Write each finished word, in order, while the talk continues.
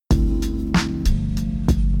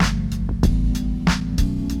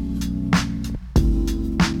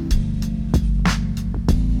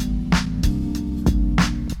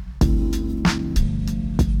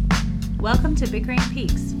Welcome to Bickering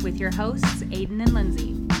Peaks with your hosts, Aiden and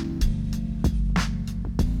Lindsay.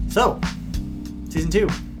 So, Season 2,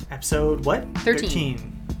 Episode what?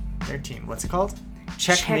 13. 13. What's it called?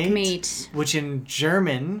 Checkmate. Which in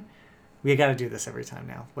German, we got to do this every time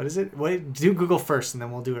now. What is it? Do Google first and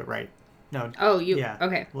then we'll do it right. No. Oh, you? Yeah.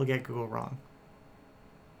 Okay. We'll get Google wrong.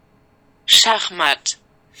 Schachmatt.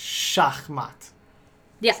 Schachmatt.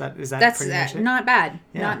 Yeah. Is that that's pretty much it? Not bad.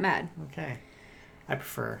 Yeah. Not bad. Okay. I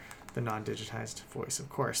prefer the non-digitized voice, of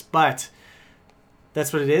course. But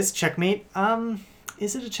that's what it is. Checkmate.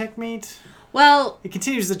 Is it a checkmate? Well, it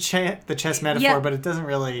continues the chess metaphor, yeah. But it doesn't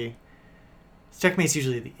really... Checkmate's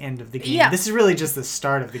usually the end of the game. Yeah. This is really just the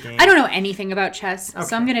start of the game. I don't know anything about chess, Okay.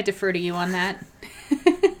 so I'm going to defer to you on that.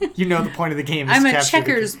 You know the point of the game is I'm to a capture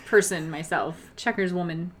checkers person myself. Checkers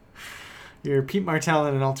woman. You're Pete Martell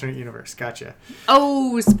in an alternate universe. Gotcha.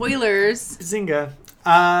 Oh, spoilers. Zinga.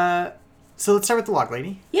 So let's start with the log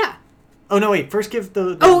lady. Yeah. Oh, no, wait. First give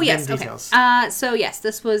the yes, details. Okay. So, yes,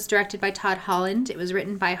 this was directed by Todd Holland. It was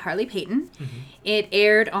written by Harley Payton. Mm-hmm. It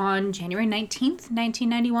aired on January 19th,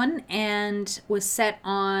 1991, and was set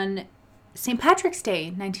on St. Patrick's Day,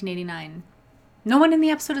 1989. No one in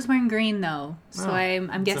the episode is wearing green, though. So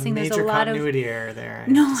I'm guessing there's a lot of... continuity error there.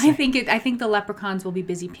 I think the leprechauns will be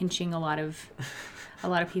busy pinching a lot of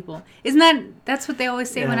people. That's what they always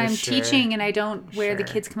say when I'm teaching and I don't wear the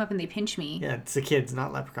kids come up and they pinch me. Yeah, it's the kids,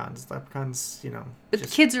 not leprechauns. Leprechauns, But the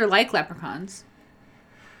kids are like leprechauns.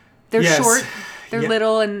 They're short, they're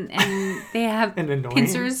little, and they have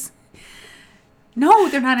pincers. No,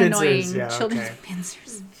 they're not pincers, annoying. Yeah, Children's okay.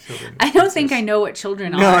 pincers. Children's I don't think I know what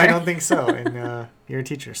children are. No, I don't think so. And you're a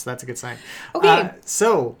teacher, so that's a good sign. Okay.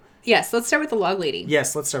 Yes, let's start with the log lady.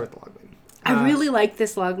 Yes, let's start with the log lady. I really like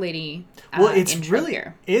this log lady. It's intro really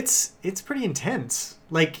here. It's pretty intense.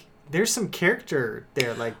 Like there's some character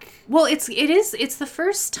there. Like it's the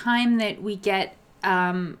first time that we get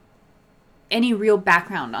any real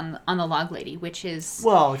background on the log lady, which is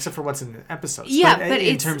except for what's in the episodes. Yeah, but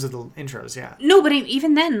in terms of the intros, yeah. No, but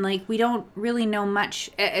even then, like we don't really know much.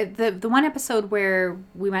 The one episode where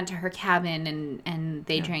we went to her cabin and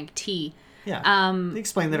they drank tea. Yeah. They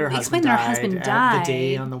explained that her husband died. The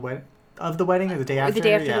day of the wedding or the day after? Or the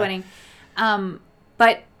day after the wedding.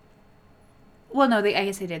 But, well, no, I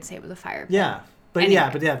guess they did say it was a fire. Yeah. But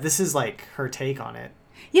anyway. This is like her take on it.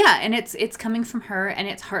 Yeah, and it's coming from her, and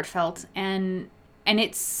it's heartfelt, and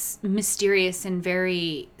it's mysterious and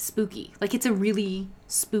very spooky. Like, it's a really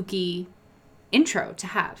spooky intro to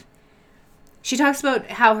have. She talks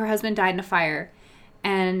about how her husband died in a fire,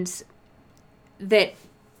 and that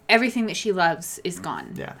everything that she loves is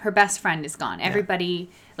gone. Yeah. Her best friend is gone. Everybody,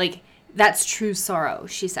 that's true sorrow,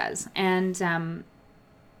 she says. And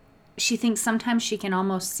she thinks sometimes she can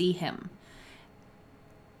almost see him.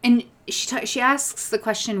 And she asks the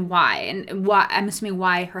question why, and why, I'm assuming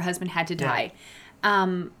why her husband had to die.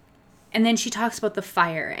 And then she talks about the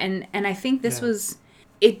fire, and I think this was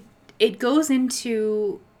it goes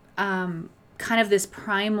into kind of this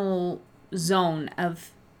primal zone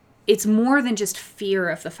of it's more than just fear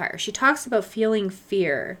of the fire. She talks about feeling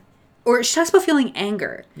fear, or she talks about feeling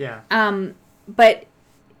anger. Yeah. But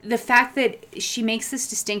the fact that she makes this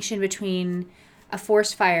distinction between a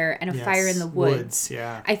forest fire and a fire in the woods,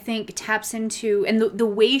 I think taps into, and the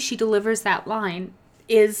way she delivers that line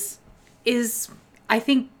is I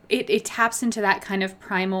think it taps into that kind of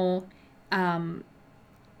primal,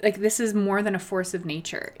 this is more than a force of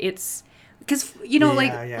nature. It's because,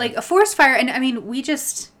 like a forest fire, and I mean, we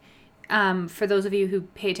just, for those of you who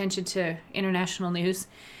pay attention to international news,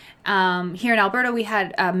 here in Alberta, we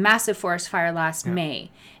had a massive forest fire last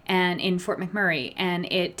May, and in Fort McMurray, and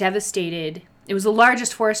it devastated. It was the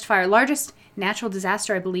largest forest fire, largest natural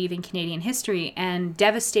disaster, I believe, in Canadian history, and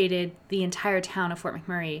devastated the entire town of Fort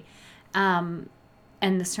McMurray and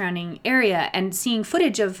the surrounding area. And seeing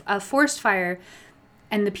footage of a forest fire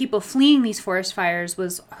and the people fleeing these forest fires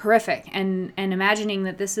was horrific. And imagining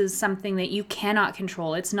that this is something that you cannot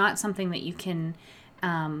control. It's not something that you can,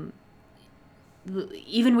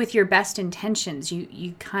 even with your best intentions,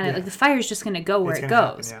 you kind of, the fire's just going to go where it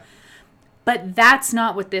goes. Happen, But that's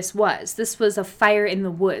not what this was. This was a fire in the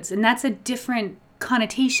woods, and that's a different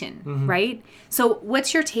connotation, right? So,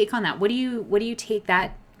 what's your take on that? What do you take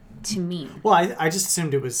that to mean? Well, I just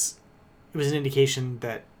assumed it was an indication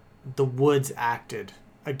that the woods acted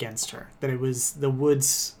against her. That it was the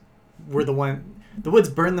woods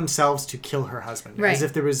burned themselves to kill her husband, right. As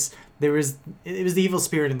if it was the evil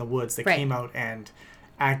spirit in the woods that came out and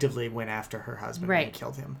actively went after her husband and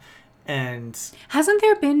killed him. And hasn't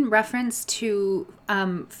there been reference to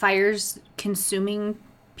fires consuming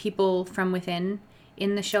people from within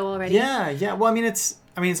in the show already? Yeah. Well, I mean, it's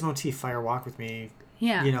I mean, it's a motif, Fire Walk With Me,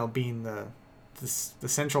 being the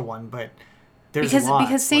central one, but there's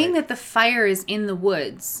because saying that the fire is in the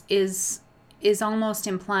woods is almost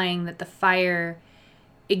implying that the fire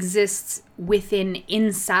exists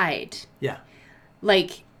inside. Yeah.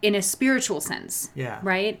 Like, in a spiritual sense. Yeah.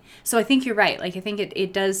 Right? So I think you're right. Like, I think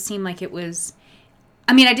it does seem like it was...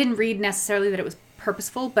 I mean, I didn't read necessarily that it was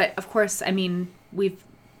purposeful, but of course, I mean, we've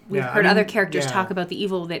heard other characters talk about the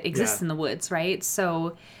evil that exists in the woods, right?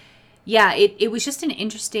 So, yeah, it was just an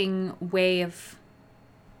interesting way of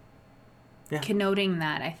connoting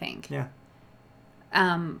that, I think. Yeah.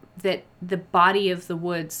 That the body of the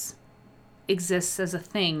woods exists as a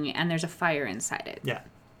thing, and there's a fire inside it. Yeah.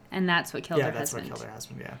 And that's what killed her husband. Yeah, that's what killed her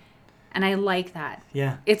husband, yeah. And I like that.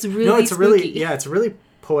 Yeah. It's really spooky. It's a really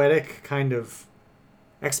poetic kind of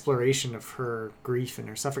exploration of her grief and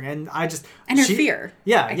her suffering. And I just... And her fear.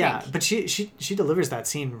 Yeah, think. But she delivers that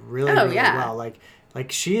scene really well.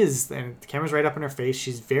 Like she is... And the camera's right up in her face.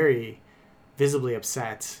 She's very visibly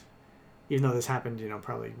upset. Even though this happened,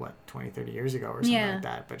 probably, 20, 30 years ago or something like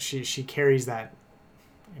that. But she carries that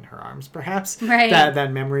in her arms, perhaps. Right.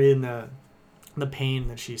 That memory and the pain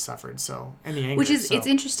that she suffered, and the anger. Which is, it's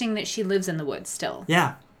interesting that she lives in the woods still.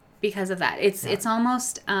 Yeah. Because of that. It's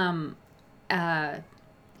almost,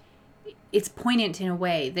 it's poignant in a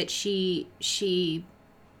way that she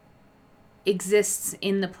exists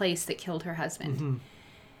in the place that killed her husband. Mm-hmm.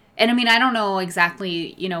 And I mean, I don't know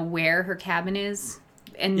exactly, where her cabin is.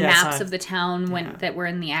 And maps of the town that were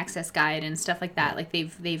in the access guide and stuff like that. Like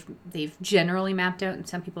they've generally mapped out, and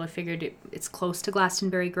some people have figured it's close to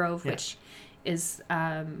Glastonbury Grove, which is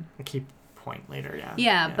a key point later.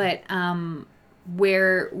 But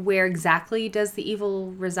where exactly does the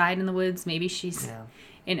evil reside in the woods? Maybe she's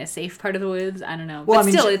in a safe part of the woods. I don't know. Well,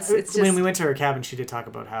 but still, it's just... when we went to her cabin, she did talk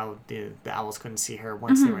about how the owls couldn't see her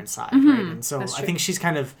once they were inside, right? And so I think she's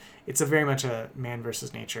kind of, it's a very much a man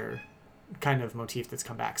versus nature kind of motif that's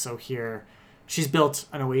come back. So here she's built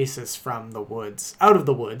an oasis from the woods, out of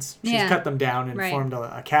the woods. She's cut them down and formed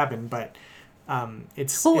a cabin, but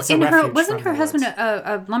it's a refuge. Wasn't her husband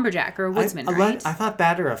a lumberjack or a woodsman, right? I thought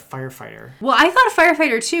that, or a firefighter. Well, I thought a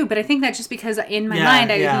firefighter too, but I think that just because in my mind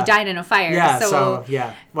he died in a fire. Yeah, so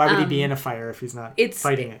why would he be in a fire if he's not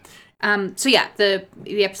fighting it? The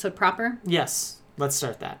episode proper. Yes, let's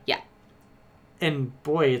start that. Yeah. And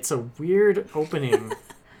boy, it's a weird opening.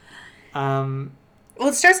 Well,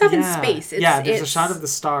 it starts off in space. There's a shot of the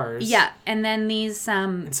stars. Yeah, and then these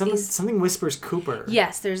something whispers Cooper.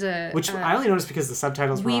 Yes, there's a which I only noticed because the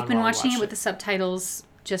subtitles were on. We've been watching it with the subtitles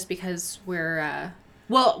just because we're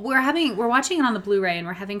watching it on the Blu-ray, and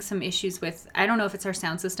we're having some issues with, I don't know if it's our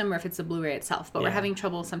sound system or if it's the Blu-ray itself, but we're having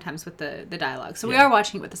trouble sometimes with the dialogue. So we are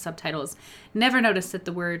watching it with the subtitles. Never noticed that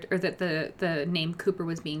the word, or that the name Cooper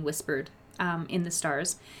was being whispered in the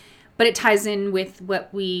stars. But it ties in with what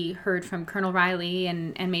we heard from Colonel Riley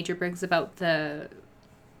and Major Briggs about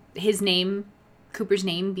his name, Cooper's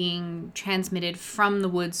name, being transmitted from the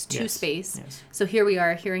woods to space. Yes. So here we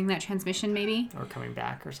are hearing that transmission, maybe? Or coming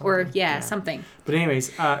back or something. Or, something. But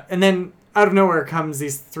anyways, and then out of nowhere comes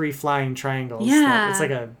these 3 flying triangles. Yeah. It's like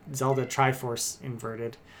a Zelda Triforce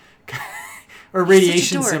inverted. Or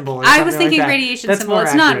radiation symbol. I was thinking radiation symbol.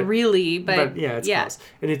 It's not really, but yeah, it's close.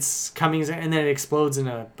 And it's coming, and then it explodes in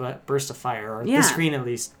a burst of fire, or the screen at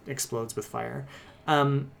least explodes with fire.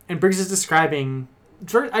 And Briggs is describing.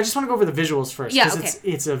 I just want to go over the visuals first, because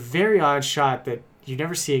it's a very odd shot that you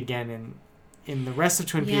never see again in the rest of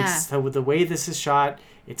Twin Peaks. So with the way this is shot,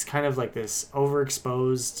 it's kind of like this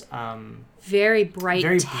overexposed. Very bright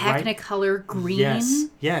Technicolor green.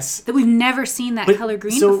 Yes. That we've never seen that color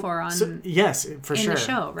green before on. Yes, for sure. In the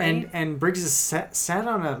show, right? And Briggs is sat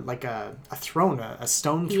on a throne, a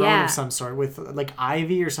stone throne of some sort, with like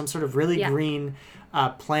ivy or some sort of really green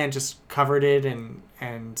plant just covered it,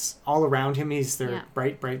 and all around him there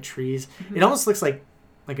bright trees. Mm-hmm. It almost looks like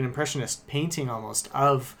an impressionist painting almost,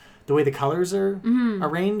 of the way the colors are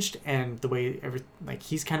arranged and the way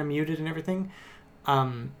he's kind of muted and everything.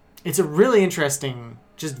 It's a really interesting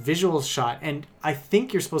just visual shot, and I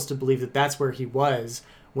think you're supposed to believe that that's where he was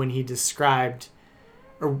when he described,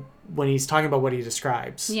 or when he's talking about what he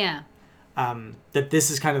describes. Yeah. That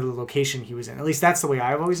this is kind of the location he was in. At least that's the way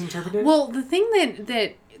I've always interpreted it. Well, the thing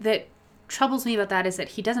that troubles me about that is that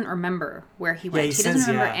he doesn't remember where he went. He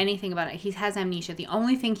doesn't remember anything about it. He has amnesia. The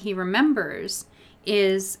only thing he remembers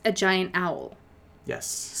is a giant owl. Yes,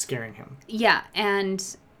 scaring him. Yeah,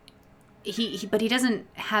 and but he doesn't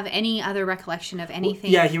have any other recollection of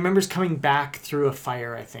anything. Well, he remembers coming back through a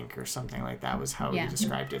fire, I think, or something like that was how he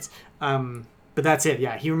described it. But that's it.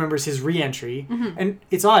 Yeah, he remembers his re-entry, and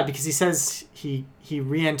it's odd because he says he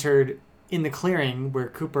re-entered in the clearing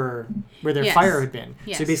where their fire had been.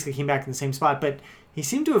 Yes. So he basically came back in the same spot. But he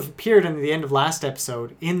seemed to have appeared at the end of last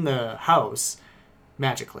episode in the house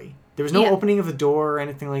magically. There was no opening of the door or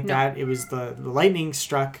anything like that. It was the lightning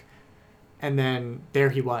struck, and then there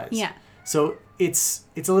he was. Yeah. So it's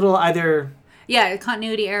a little either... Yeah, a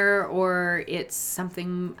continuity error, or it's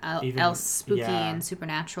something else spooky and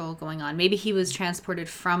supernatural going on. Maybe he was transported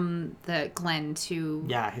from the Glen to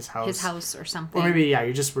his house or something. Or maybe,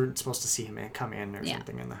 you just were supposed to see him come in or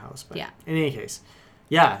something in the house. But in any case,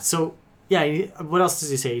 so, what else does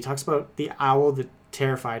he say? He talks about the owl that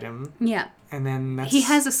terrified him. Yeah. And then he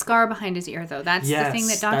has a scar behind his ear, though. That's the thing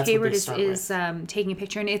that Doc Hayward is taking a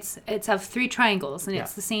picture, and it's of 3 triangles, and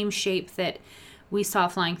it's the same shape that we saw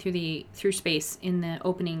flying through space in the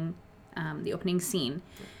opening scene.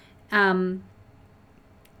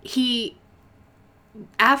 He,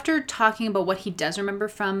 after talking about what he does remember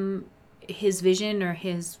from his vision or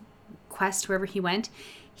his quest wherever he went,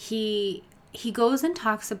 he goes and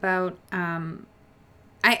talks about.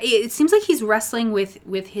 It seems like he's wrestling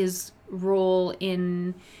with his role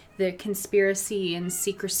in the conspiracy and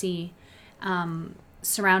secrecy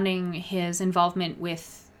surrounding his involvement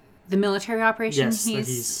with the military operation. Yes,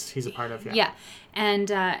 he's a part of. Yeah,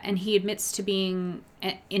 and he admits to being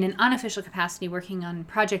in an unofficial capacity working on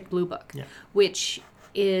Project Blue Book, which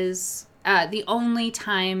is the only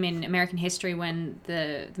time in American history when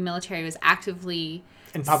the military was actively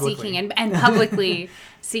seeking and publicly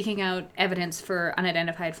seeking out evidence for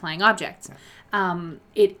unidentified flying objects. Yeah.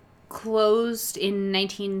 It closed in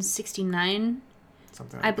 1969,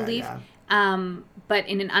 something like I believe. That, but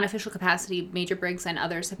in an unofficial capacity, Major Briggs and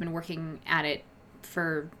others have been working at it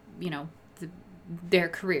for, their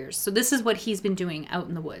careers. So this is what he's been doing out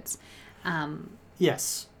in the woods.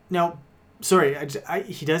 Yes. Now, sorry,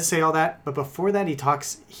 he does say all that, but before that he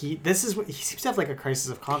seems to have like a crisis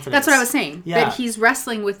of confidence. That's what I was saying. Yeah. That he's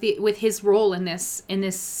wrestling with his role in this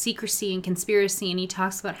secrecy and conspiracy, and he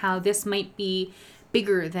talks about how this might be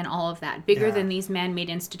bigger than all of that, bigger than these man-made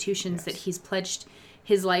institutions that he's pledged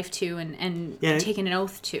his life to and taken an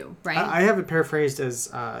oath to, right? I have it paraphrased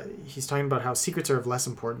as he's talking about how secrets are of less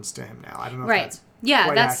importance to him now. I don't know if that's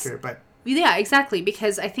quite accurate, but... Yeah, exactly,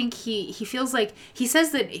 because I think he feels like... He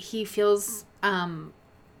says that he feels that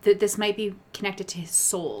this might be connected to his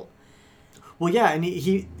soul. Well, yeah, and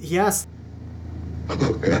he asks...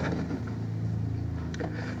 Oh, God.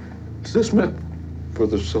 Is this meant for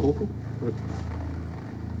the soul?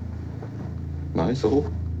 My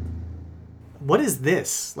soul? What is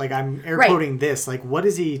this? Like, I'm air quoting this. Like, what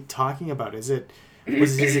is he talking about? Was it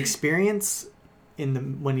his experience in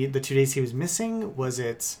the 2 days he was missing? Was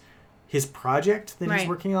it his project that he's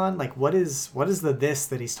working on? Like, what is the this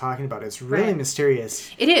that he's talking about? It's really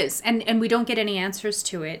mysterious. It is, and we don't get any answers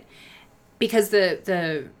to it because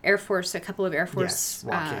the Air Force, a couple of Air Force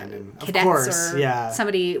walk in and cadets or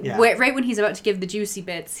somebody right when he's about to give the juicy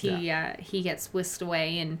bits, he gets whisked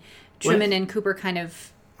away, and Truman and Cooper kind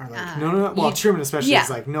of. Are like, no. Well, Truman especially is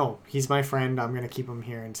like, no, he's my friend. I'm going to keep him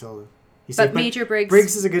here until... But Major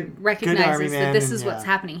Briggs is a good recognizes good that this is what's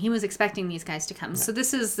happening. He was expecting these guys to come. Yeah. So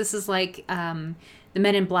this is like the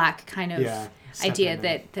Men in Black kind of idea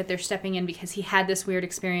that they're stepping in because he had this weird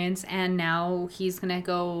experience, and now he's going to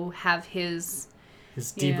go have his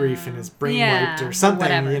debrief and his brain wiped or something.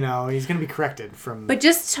 Whatever. He's going to be corrected from... But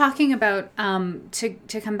just talking about,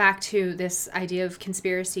 to come back to this idea of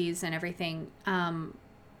conspiracies and everything...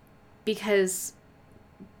 because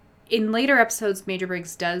in later episodes, Major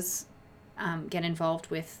Briggs does get involved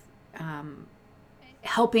with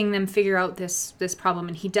helping them figure out this problem,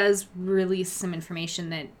 and he does release some information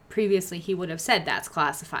that previously he would have said that's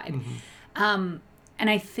classified. Mm-hmm. And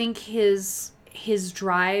I think his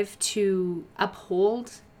drive to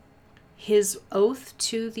uphold his oath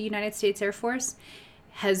to the United States Air Force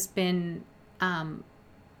has been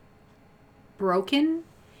broken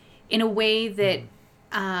in a way that...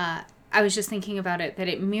 I was just thinking about it, that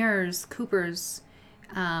it mirrors Cooper's...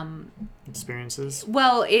 experiences?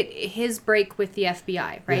 Well, his break with the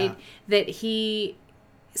FBI, right? Yeah. That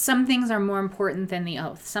some things are more important than the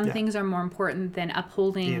oath. Some things are more important than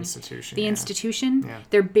upholding... The institution. The institution. Yeah.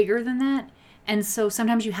 They're bigger than that. And so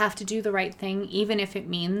sometimes you have to do the right thing, even if it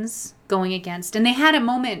means going against... And they had a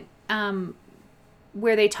moment...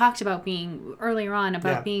 where they talked about being... Earlier on,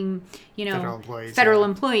 about being, Federal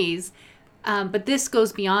employees. But this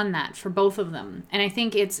goes beyond that for both of them. And I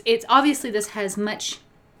think it's obviously this has much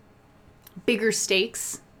bigger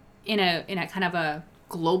stakes in a kind of a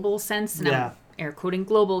global sense. And I'm air quoting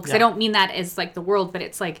global because I don't mean that as like the world, but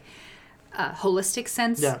it's like a holistic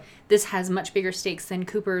sense. Yeah. This has much bigger stakes than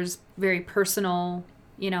Cooper's very personal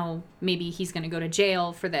maybe he's going to go to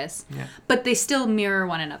jail for this. Yeah. But they still mirror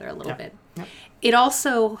one another a little bit. Yep. It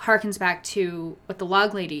also harkens back to what the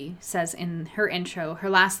log lady says in her intro. Her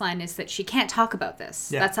last line is that she can't talk about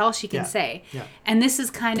this. Yeah. That's all she can say. Yeah. And this is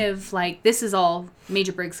kind of like, this is all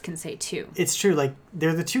Major Briggs can say too. It's true. Like,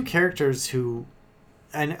 they're the two characters who,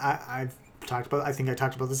 and I think I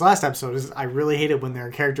talked about this last episode, is I really hate it when there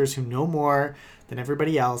are characters who know more than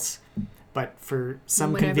everybody else, but for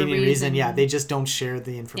some convenient reason, they just don't share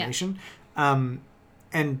the information. Yeah.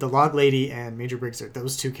 And the log lady and Major Briggs are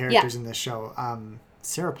those two characters in this show.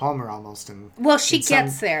 Sarah Palmer almost. She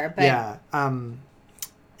gets there, but... Yeah.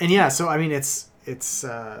 So, I mean, it's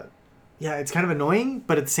kind of annoying,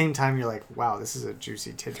 but at the same time, you're like, wow, this is a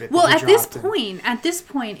juicy tidbit. Well, at this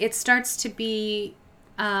point, it starts to be...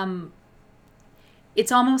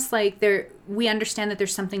 it's almost like we understand that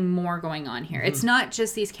there's something more going on here. Mm-hmm. It's not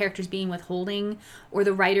just these characters being withholding or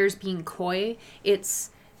the writers being coy.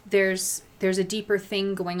 There's a deeper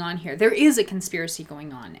thing going on here. There is a conspiracy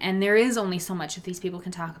going on, and there is only so much that these people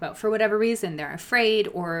can talk about for whatever reason. They're afraid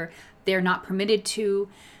or they're not permitted to.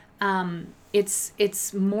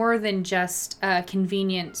 It's more than just a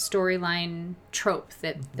convenient storyline trope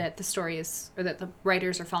that the story is, or that the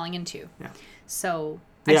writers are falling into. Yeah. So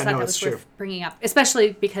I just thought that was worth bringing up,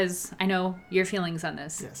 especially because I know your feelings on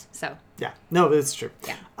this. Yes. So. Yeah. No, it's true.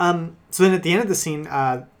 Yeah. So then at the end of the scene,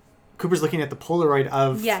 Cooper's looking at the Polaroid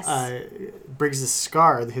of Briggs'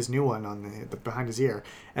 scar, his new one on the behind his ear,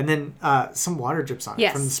 and then some water drips on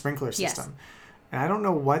it from the sprinkler system. Yes. And I don't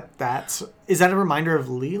know what is that a reminder of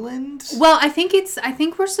Leland? Well, I think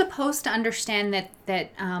we're supposed to understand that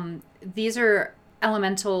these are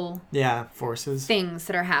elemental forces, things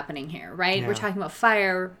that are happening here, right? Yeah. We're talking about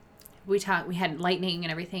fire. We had lightning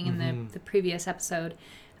and everything in the previous episode.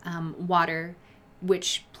 Water,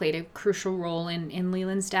 which played a crucial role in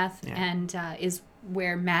Leland's death, and is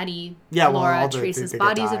where Maddie, Laura, Teresa's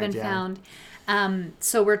bodies have been found.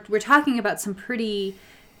 So we're talking about some pretty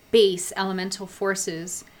base elemental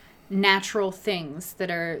forces, natural things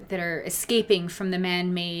that are escaping from the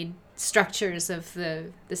man-made structures of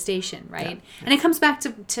the station, right? Yeah. And it comes back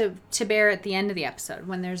to bear at the end of the episode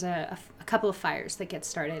when there's a couple of fires that get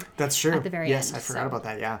started. That's true. At the very end. Yes, I forgot about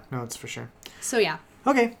that. Yeah, no, it's for sure. So yeah.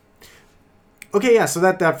 Okay, yeah, so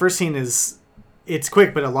that first scene it's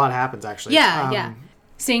quick, but a lot happens, actually. Yeah.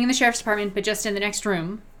 Staying in the sheriff's department, but just in the next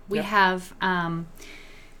room, we have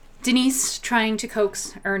Denise trying to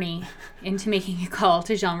coax Ernie into making a call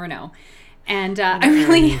to Jean Renault. And I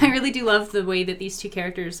really do love the way that these two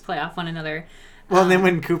characters play off one another. Well, and then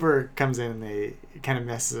when Cooper comes in, they kind of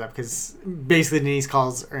messes it up, because basically Denise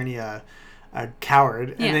calls Ernie a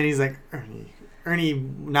coward, and then he's like, Ernie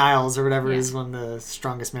Niles or whatever is one of the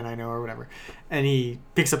strongest men I know or whatever. And he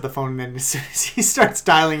picks up the phone, and then as soon as he starts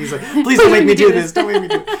dialing, he's like, please don't make me do this. Don't make me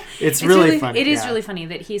do this. It's really funny. It is really funny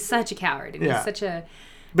that he's such a coward. And he's such a...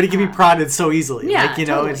 But he can be prodded so easily. Yeah, like,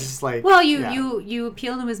 totally. It's just like... Well, you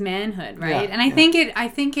appeal to his manhood, right? Yeah, and I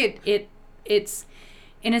think it's...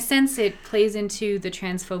 In a sense, it plays into the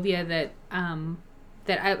transphobia that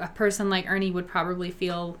a person like Ernie would probably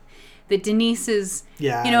feel... That Denise is,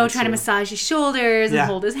 trying to massage his shoulders and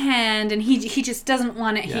hold his hand, and he just doesn't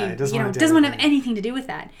want it. He doesn't want to have anything to do with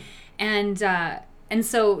that, and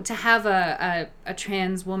so to have a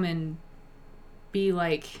trans woman be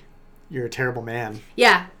like, you're a terrible man.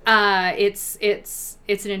 Yeah, it's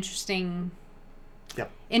an interesting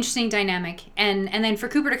dynamic, and then for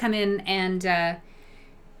Cooper to come in and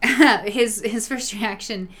his first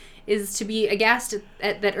reaction is to be aghast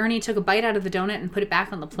at that Ernie took a bite out of the donut and put it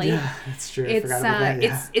back on the plate. Yeah, that's true. I forgot about that.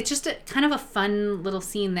 Yeah. It's just a kind of a fun little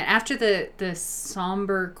scene that after the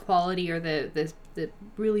somber quality or the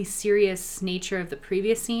really serious nature of the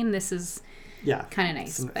previous scene, this is kind of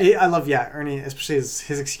nice. I love Ernie, especially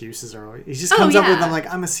his excuses are always, he just comes up with them like,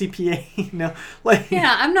 I'm a CPA,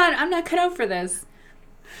 I'm not cut out for this.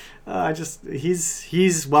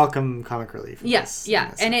 He's welcome comic relief. Yes,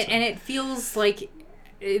 and it feels like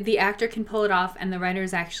the actor can pull it off, and the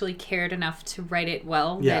writers actually cared enough to write it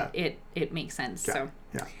well that it makes sense. Yeah.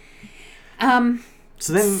 So,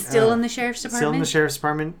 so then still in the sheriff's department. Still in the sheriff's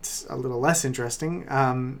department, a little less interesting.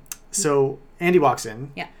 So Andy walks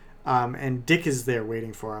in. Yeah. And Dick is there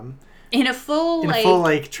waiting for him. In a full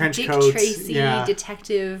trench Dick coat, Tracy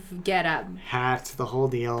detective getup, hat, the whole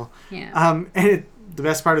deal. Yeah. And the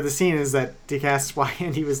best part of the scene is that Dick asks why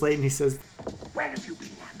Andy was late, and he says, "Where have you been,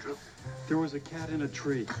 Andrew?" There was a cat in a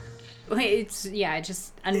tree. It's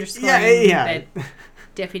just underscoring that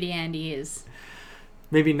Deputy Andy is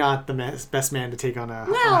maybe not the best man to take on a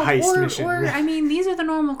heist mission. Or I mean, these are the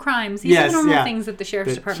normal crimes. These are the normal things that the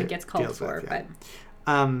sheriff's department gets called for. With, but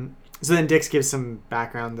So then Dix gives some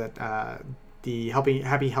background that the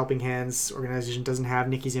Happy Helping Hands organization doesn't have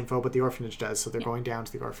Nikki's info, but the orphanage does. So they're going down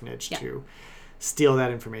to the orphanage to steal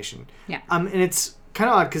that information. Yeah. And it's kind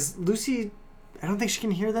of odd because Lucy, I don't think she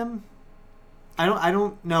can hear them. I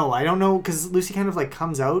don't know because Lucy kind of like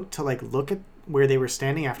comes out to like look at where they were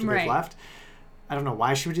standing after they've left. I don't know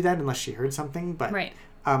why she would do that unless she heard something, but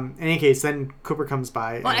in any case, then Cooper comes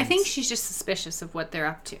by. Well, I think she's just suspicious of what they're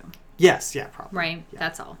up to. Yes, yeah, probably. Right, yeah.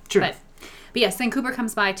 that's all. True. But yes, then Cooper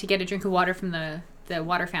comes by to get a drink of water from the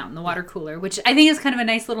water fountain, the water cooler, which I think is kind of a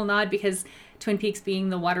nice little nod because Twin Peaks being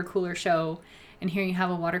the water cooler show, and here you have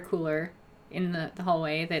a water cooler in the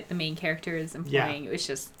hallway that the main character is employing. It was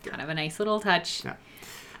just kind of a nice little touch. Yeah.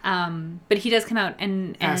 But he does come out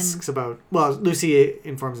and asks about... Well, Lucy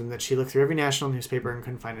informs him that she looked through every national newspaper and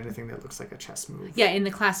couldn't find anything that looks like a chess move. Yeah, in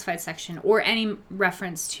the classified section, or any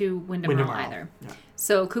reference to Wyndham Earl either. Yeah.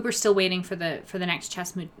 So Cooper's still waiting for the next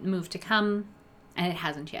chess move to come, and it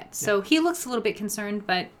hasn't yet. So he looks a little bit concerned,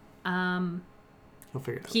 but he'll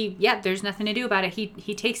figure it out. There's nothing to do about it.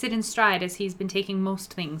 He takes it in stride, as he's been taking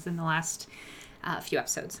most things in the last few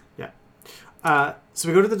episodes. Yeah. So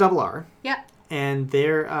we go to the Double R. Yeah. And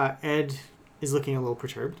there, Ed is looking a little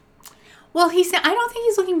perturbed. Well, I don't think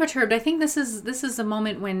he's looking perturbed. I think this is a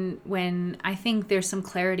moment when I think there's some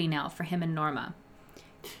clarity now for him and Norma.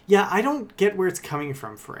 Yeah, I don't get where it's coming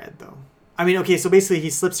from for Ed, though. I mean, okay, so basically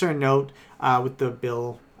he slips her a note with the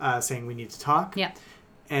bill saying we need to talk. Yeah.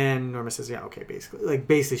 And Norma says, yeah, okay,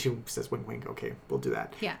 basically she says, wink, wink, okay, we'll do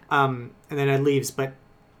that. Yeah. And then Ed leaves. But,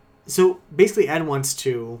 so basically Ed wants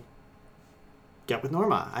to get with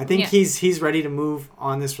Norma. I think he's ready to move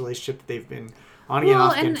on this relationship that they've been on again,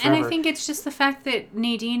 off again forever. And I think it's just the fact that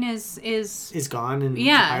Nadine is gone in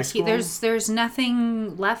high school. There's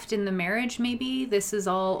nothing left in the marriage. Maybe this is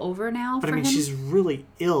all over now. But for him. She's really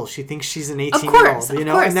ill. She thinks she's an 18-year-old. You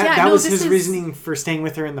know, and that was his reasoning for staying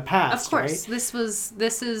with her in the past. Of course, right?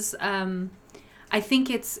 This is. I think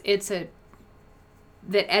it's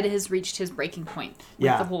that Ed has reached his breaking point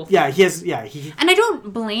with the whole thing. Yeah, he has. Yeah, and I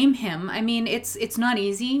don't blame him. I mean, it's not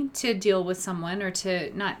easy to deal with someone or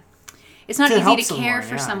to not. It's not easy to care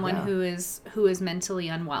for someone who is mentally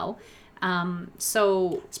unwell.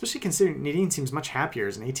 So especially considering Nadine seems much happier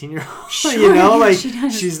as an 18-year-old. Sure, you know, like she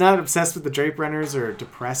does. She's not obsessed with the drape runners or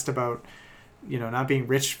depressed about, not being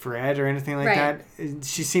rich for Ed or anything like that.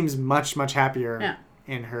 She seems much happier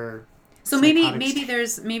in her. So maybe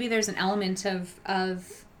there's an element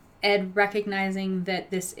of Ed recognizing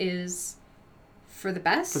that this is for the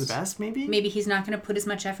best. For the best, maybe? Maybe he's not going to put as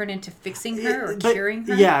much effort into fixing her or curing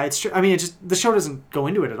her. Yeah, it's true. I mean, the show doesn't go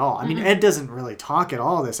into it at all. I mean, Ed doesn't really talk at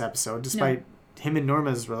all this episode, despite him and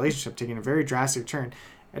Norma's relationship taking a very drastic turn.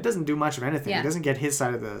 Ed doesn't do much of anything. He doesn't get his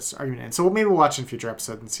side of this argument in. So maybe we'll watch in future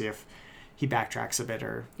episodes and see if he backtracks a bit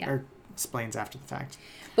or explains after the fact.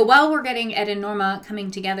 But while we're getting Ed and Norma coming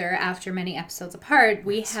together after many episodes apart,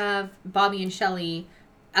 we have Bobby and Shelley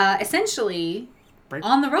essentially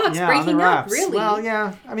on the rocks, breaking up, really. Well,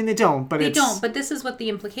 yeah. I mean, they don't, but but this is what the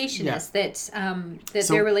implication is, that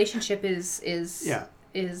their relationship is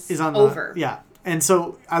on over. And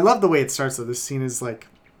so I love the way it starts, though. This scene is like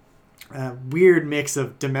a weird mix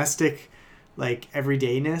of domestic, like,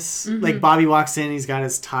 everydayness. Mm-hmm. Like, Bobby walks in, he's got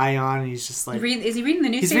his tie on, and he's just like... is he reading the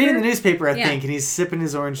newspaper? He's reading the newspaper, I think, and he's sipping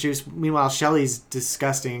his orange juice. Meanwhile, Shelley's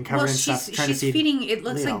disgusting and covered in stuff, trying to feed she's feeding... It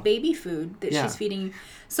looks like baby food that she's feeding.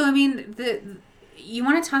 So, I mean, you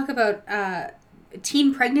want to talk about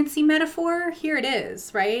teen pregnancy metaphor? Here it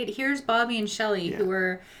is, right? Here's Bobby and Shelley, who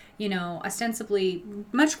were... ostensibly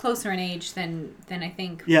much closer in age than I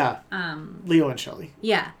think. Yeah. Leo and Shelley.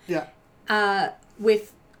 Yeah. Yeah.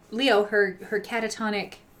 With Leo, her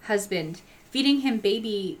catatonic husband, feeding him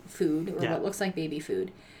baby food, or what looks like baby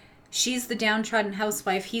food. She's the downtrodden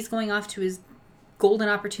housewife. He's going off to his golden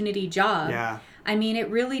opportunity job. Yeah. I mean, it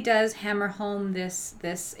really does hammer home this.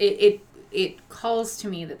 It calls to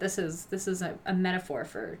me that this is a metaphor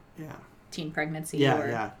for teen pregnancy.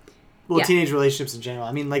 Yeah. Well, teenage relationships in general.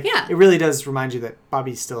 I mean, like, it really does remind you that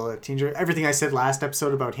Bobby's still a teenager. Everything I said last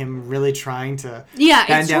episode about him really trying to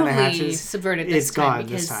band down the hatches, subverted it's gone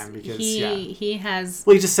this time because he has.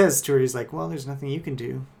 Well, he just says to her, he's like, "Well, there's nothing you can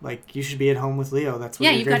do. Like, you should be at home with Leo. That's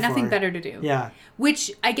what you've got nothing better to do." Yeah,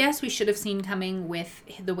 which I guess we should have seen coming with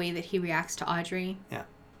the way that he reacts to Audrey. Yeah.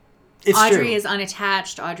 Audrey is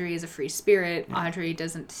unattached. Audrey is a free spirit. Yeah. Audrey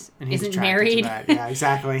isn't married. Yeah,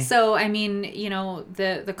 exactly. So I mean,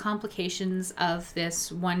 the complications of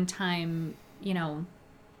this one time,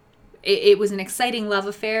 it was an exciting love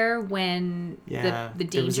affair when the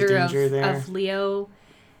danger of Leo,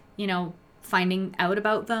 finding out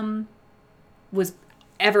about them was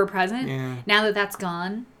ever present. Yeah. Now that that's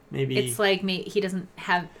gone, maybe it's like he doesn't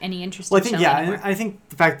have any interest in Shelley anymore. And I think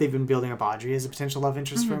the fact they've been building up Audrey as a potential love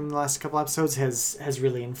interest for him in the last couple episodes has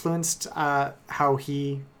really influenced how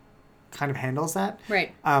he kind of handles that.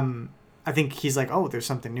 Right. I think he's like, oh, there's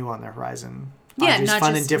something new on the horizon. Yeah, Audrey's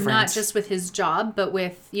fun and different. not just with his job, but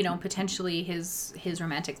with, potentially his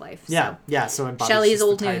romantic life. Yeah, so. yeah. So Shelley's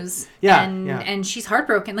old news. Yeah, and she's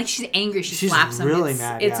heartbroken. Like, she's angry. She slaps him. Really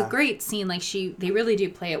mad. It's a great scene. Like, they really do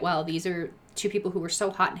play it well. These are two people who were so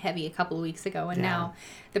hot and heavy a couple of weeks ago, and now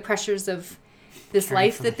the pressures of this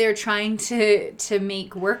life that they're trying to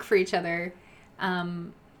make work for each other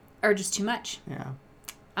are just too much.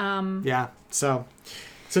 Yeah. So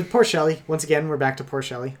poor Shelley. Once again, we're back to poor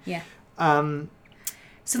Shelley. Yeah.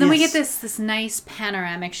 So then we get this nice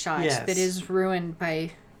panoramic shot that is ruined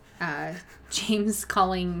by James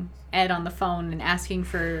calling Ed on the phone and asking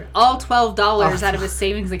for all $12 out of his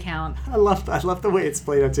savings account. I love the way it's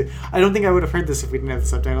played out too. I don't think I would have heard this if we didn't have the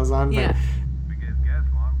subtitles on. Yeah. We get gas,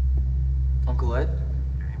 Mom. Uncle Ed?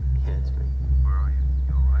 Yeah, it's me. Where are you?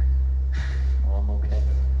 You all right? Oh, I'm okay.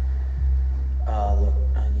 Look,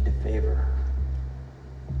 I need a favor.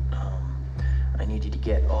 I need you to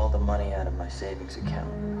get all the money out of my savings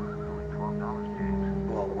account. Only $12, James.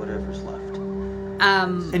 Well, whatever's left.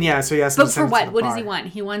 And yeah, so he has. But for what? What does he want?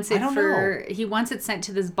 He wants it know. He wants it sent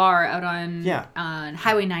to this bar out on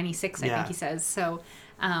Highway 96. I think he says. So,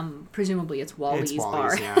 presumably it's Wally's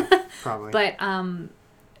bar. Yeah, probably.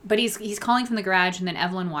 But he's calling from the garage, and then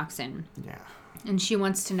Evelyn walks in. Yeah. And she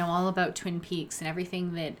wants to know all about Twin Peaks and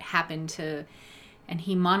everything that happened to. And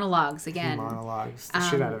he monologues again. He monologues the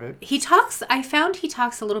shit out of it. I found he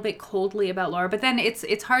talks a little bit coldly about Laura, but then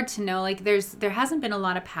it's hard to know. Like there hasn't been a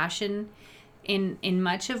lot of passion in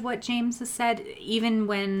much of what James has said, even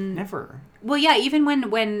when never. Well, yeah, even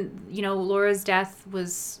when Laura's death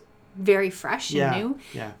was very fresh and new.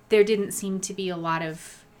 Yeah. There didn't seem to be a lot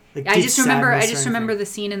of. Like, I just remember the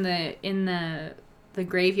scene in the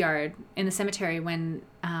graveyard in the cemetery when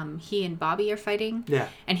he and Bobby are fighting. Yeah.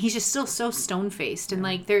 And he's just still so stone-faced and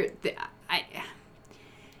like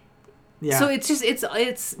Yeah. So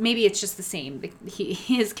it's maybe it's just the same.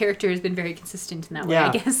 His character has been very consistent in that way,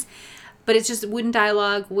 I guess. But it's just wooden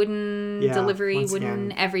dialogue, wooden delivery,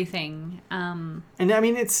 wooden everything. And I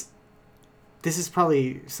mean, this is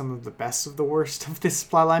probably some of the best of the worst of this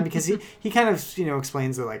plotline because he kind of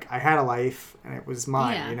explains that like I had a life and it was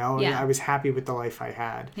mine. I was happy with the life I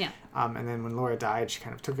had. Yeah. And then when Laura died, she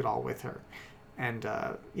kind of took it all with her, and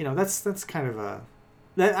that's kind of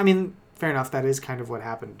I mean, fair enough. That is kind of what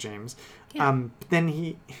happened to James. Yeah. But then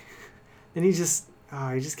he just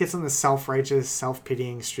gets on this self-righteous,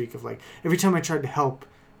 self-pitying streak of like every time I tried to help,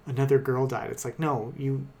 another girl died. It's like no,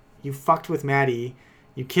 you fucked with Maddie.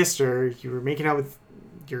 You kissed her. You were making out with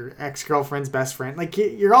your ex-girlfriend's best friend. Like,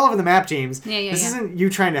 you're all over the map, James. Yeah, this isn't you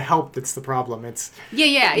trying to help that's the problem. It's...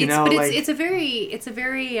 Yeah. It's a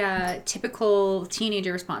very typical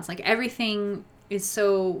teenager response. Like, everything is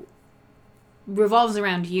so... revolves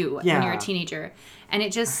around you when you're a teenager. And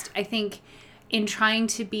it just, I think, in trying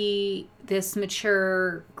to be this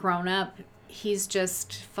mature grown-up... He's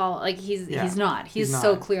just he's not. He's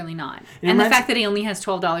so clearly not. And the fact that he only has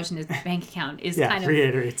 $12 in his bank account is kind of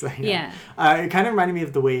reiterates that. Yeah. It kind of reminded me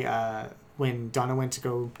of the way when Donna went to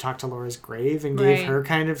go talk to Laura's grave and gave her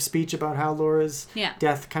kind of speech about how Laura's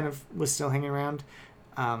death kind of was still hanging around.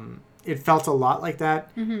 It felt a lot like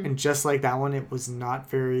that, and just like that one, it was not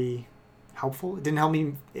very helpful. It didn't help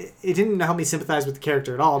me. It didn't help me sympathize with the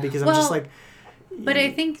character at all because I'm just like. But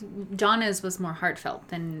I think Donna's was more heartfelt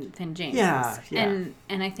than James's. Yeah. And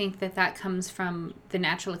I think that comes from the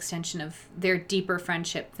natural extension of their deeper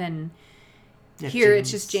friendship than here.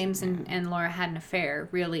 It's just James and Laura had an affair,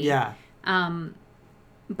 really. Yeah.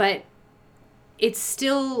 But it's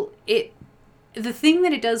still the thing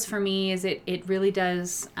that it does for me is it really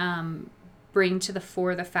does bring to the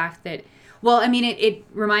fore the fact that it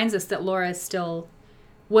reminds us that Laura still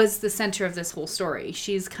was the center of this whole story.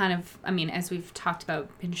 She's kind of, as we've talked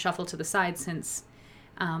about, been shuffled to the side since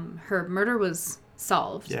her murder was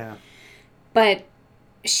solved. Yeah. But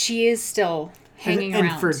she is still hanging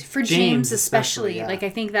around. For James especially. Yeah. Like, I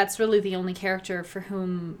think that's really the only character for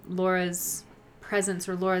whom Laura's presence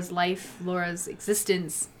or Laura's life, Laura's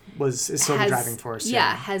existence... is still the driving force.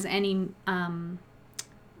 Yeah, has any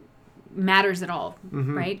matters at all,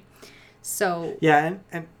 right? So... Yeah,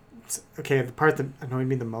 and okay, the part that annoyed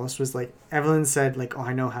me the most was like Evelyn said like, "Oh,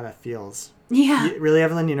 I know how that feels." Yeah. Really,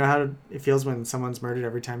 Evelyn? You know how it feels when someone's murdered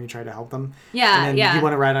every time you try to help them? Yeah, and then you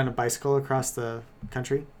want to ride on a bicycle across the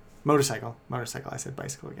country? Motorcycle. I said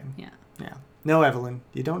bicycle again. Yeah. Yeah. No, Evelyn,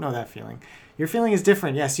 you don't know that feeling. Your feeling is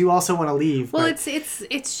different. Yes, you also want to leave. Well, but...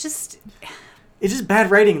 it's just It's just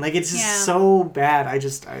bad writing. Like, it's just so bad.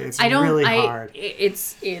 It's really hard.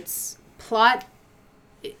 It's plot,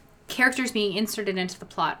 characters being inserted into the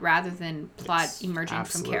plot rather than plot emerging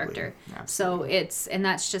from character. Absolutely. So and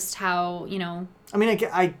that's just how, I mean,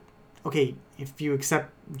 okay, if you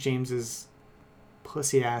accept James's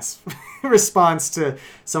pussy ass response to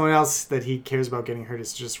someone else that he cares about getting hurt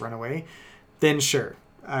is to just run away, then sure.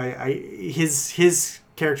 His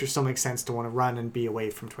character still makes sense to want to run and be away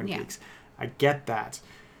from Twin Peaks. I get that.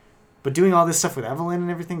 But doing all this stuff with Evelyn and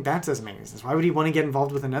everything, that doesn't make any sense. Why would he want to get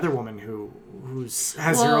involved with another woman who has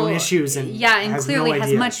her own issues and has clearly no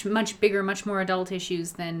idea. has much bigger, much more adult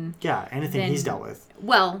issues than anything he's dealt with.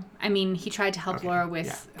 Well, I mean, he tried to help Laura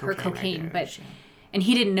with her cocaine, and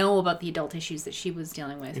he didn't know about the adult issues that she was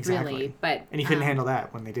dealing with, really. But and he couldn't handle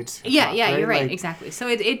that when they did. You're right, exactly. So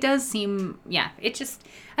it does seem, it just,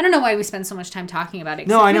 I don't know why we spend so much time talking about it.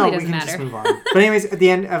 No, I know, really we can matter. just move on. But anyways, at the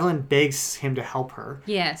end, Evelyn begs him to help her.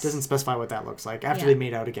 Yes. Doesn't specify what that looks like. After they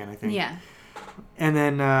made out again, I think. Yeah. And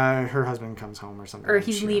then her husband comes home or something. Or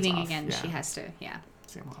he's leaving again. She has to,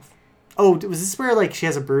 see him off. Oh, was this where, like, she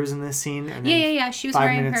has a bruise in this scene? And then She was 5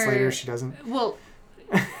 wearing minutes later, she doesn't? Well...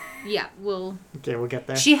 Okay, we'll get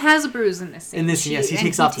there. She has a bruise in this scene. Yes, he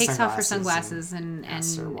takes off her sunglasses and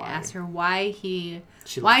asks her why she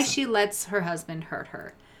lets her husband hurt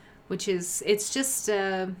her, which is, it's just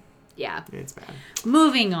it's bad.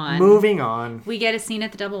 Moving on. We get a scene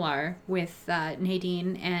at the Double R with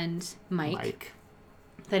Nadine and Mike.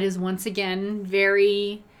 That is once again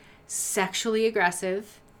very sexually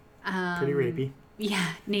aggressive. Pretty rapey. Yeah,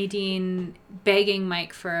 Nadine begging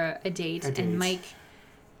Mike for a date. And Mike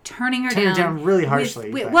turning her down really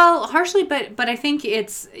harshly. Harshly, but I think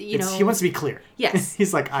it's, he wants to be clear. Yes.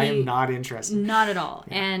 He's like, I am not interested. Not at all.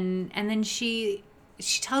 Yeah. And then she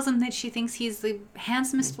tells him that she thinks he's the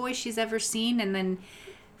handsomest boy she's ever seen, and then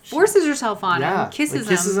forces herself on him,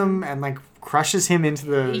 kisses him, and like crushes him into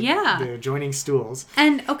the adjoining stools.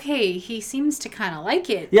 And okay, he seems to kind of like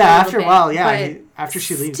it. Yeah, after a while, after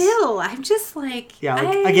she leaves. Still, I'm just like,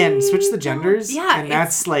 again, switch the genders. Yeah, and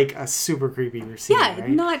that's like a super creepy scene. Yeah,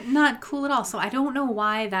 right? not cool at all. So I don't know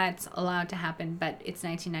why that's allowed to happen, but it's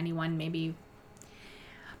 1991, maybe.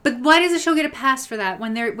 But why does the show get a pass for that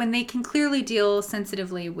when they can clearly deal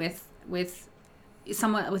sensitively with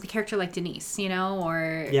someone with a character like Denise,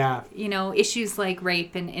 or issues like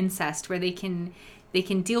rape and incest, where they can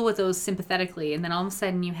deal with those sympathetically, and then all of a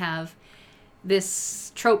sudden you have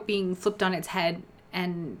this trope being flipped on its head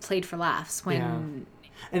and played for laughs when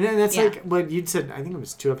and then that's like what you'd said, I think it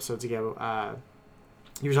was 2 episodes ago,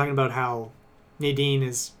 you were talking about how Nadine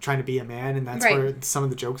is trying to be a man, and that's where some of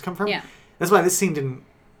the jokes come from. That's why this scene didn't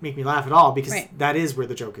make me laugh at all, because that is where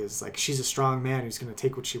the joke is. Like, she's a strong man who's going to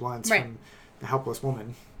take what she wants from the helpless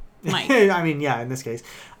woman. Mike. I mean, in this case.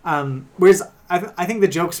 Whereas I think the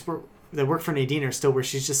jokes that work for Nadine are still where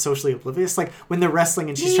she's just socially oblivious. Like, when they're wrestling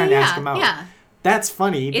and she's trying to ask him out. Yeah. That's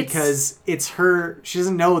funny because it's her. She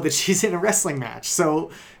doesn't know that she's in a wrestling match. So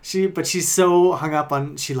but she's so hung up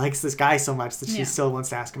on, she likes this guy so much that she still wants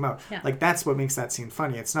to ask him out. Yeah. Like, that's what makes that scene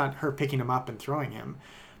funny. It's not her picking him up and throwing him.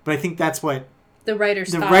 But I think that's what the writers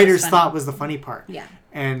thought was the funny part. Yeah.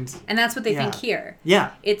 And that's what they think here.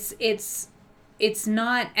 Yeah. It's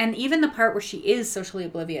not, and even the part where she is socially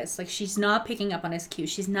oblivious, like, she's not picking up on his cues.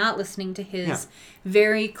 She's not listening to his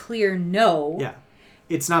very clear no. Yeah.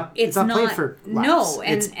 It's not played for laughs.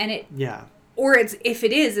 No, or if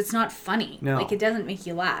it is, it's not funny. No. Like, it doesn't make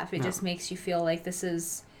you laugh. It just makes you feel like this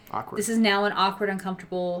is awkward. This is now an awkward,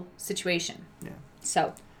 uncomfortable situation. Yeah.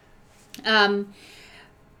 So, then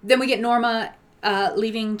we get Norma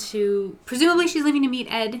leaving to, presumably she's leaving to meet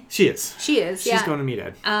Ed. She is. She's going to meet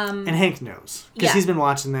Ed. And Hank knows, because he's been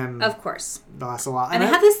watching them. Of course. The last a while. And they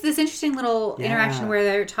have this interesting little interaction where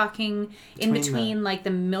they're talking in between like the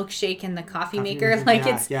milkshake and the coffee maker. Like,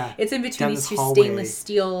 it's in between these two stainless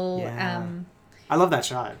steel. Yeah. I love that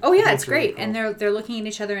shot. Oh yeah, it's great. Really cool. And they're looking at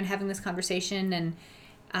each other and having this conversation,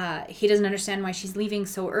 and he doesn't understand why she's leaving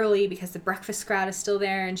so early because the breakfast crowd is still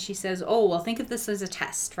there, and she says, "Oh, well, think of this as a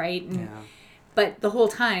test, right?" And, but the whole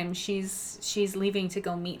time she's leaving to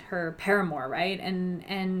go meet her paramour, right?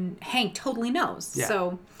 And Hank totally knows. Yeah.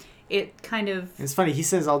 So it kind of... It's funny. He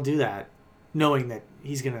says, "I'll do that," knowing that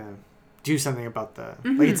he's going to do something about the...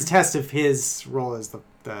 Like, it's a test of his role as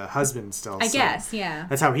the husband still. I guess, yeah.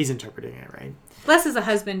 That's how he's interpreting it, right? Less as a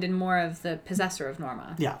husband and more of the possessor of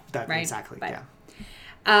Norma. Yeah, right? Exactly, but,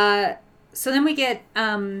 yeah. So then we get...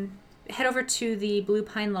 head over to the Blue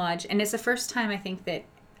Pine Lodge, and it's the first time, I think, that...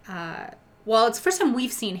 it's the first time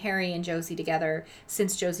we've seen Harry and Josie together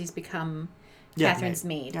since Josie's become Catherine's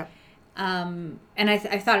maid. Yep. And I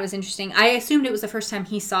thought it was interesting. I assumed it was the first time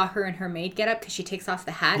he saw her in her maid getup because she takes off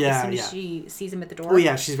the hat as soon as she sees him at the door. Oh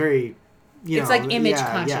yeah, she's very. It's like image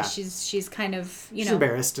conscious. Yeah. She's kind of she's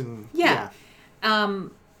embarrassed and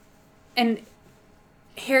and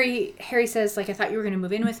Harry says, like, I thought you were going to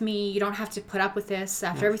move in with me. You don't have to put up with this.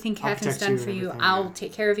 After everything Catherine's done for you, I'll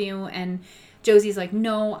take care of you. And Josie's like,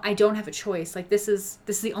 no, I don't have a choice. Like, this is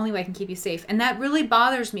the only way I can keep you safe. And that really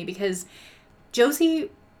bothers me because Josie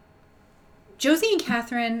and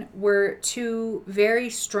Catherine were two very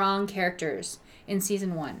strong characters in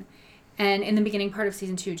season 1. And in the beginning part of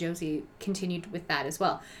season 2, Josie continued with that as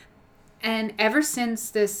well. And ever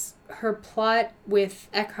since her plot with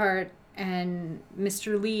Eckhart and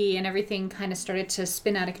Mr. Lee and everything kind of started to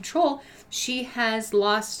spin out of control, she has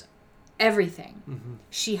lost everything. Mm-hmm.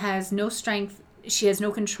 She has no strength. She has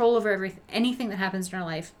no control over anything that happens in her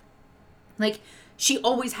life. Like, she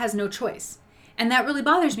always has no choice. And that really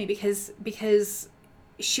bothers me because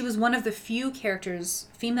she was one of the few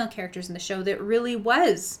female characters in the show that really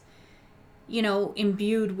was,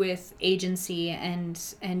 imbued with agency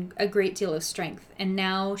and a great deal of strength. And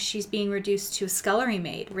now she's being reduced to a scullery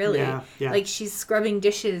maid, really. Yeah. Like, she's scrubbing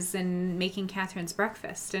dishes and making Catherine's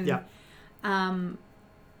breakfast. And if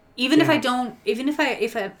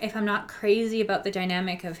I'm not crazy about the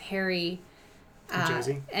dynamic of Harry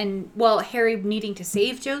Josie. Harry needing to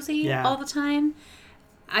save Josie all the time,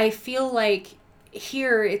 I feel like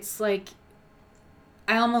here it's like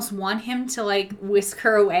I almost want him to, like, whisk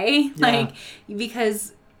her away, like,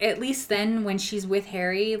 because at least then when she's with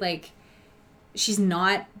Harry, like, she's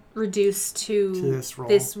not reduced to this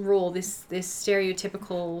role, this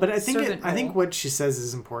stereotypical. But I think what she says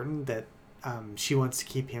is important, that she wants to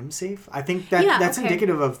keep him safe. I think that's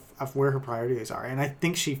indicative of where her priorities are, and I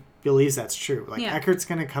think she believes that's true. Like, Eckhart's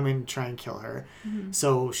going to come in and try and kill her,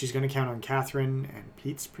 so she's going to count on Catherine and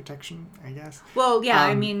Pete's protection, I guess. Well,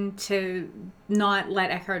 I mean, to not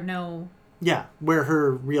let Eckhart know. Yeah, where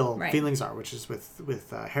her real feelings are, which is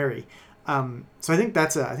with Harry. So I think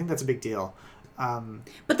that's a big deal.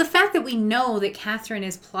 But the fact that we know that Catherine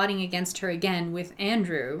is plotting against her again with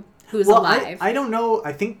Andrew, who's alive. I don't know.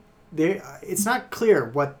 I think it's not clear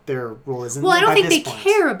what their role is. I don't think they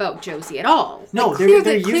care about Josie at all. No, like,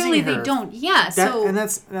 they're using clearly her. They don't. Yeah, and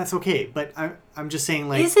that's okay. But I'm just saying,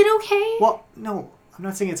 like, is it okay? Well, no, I'm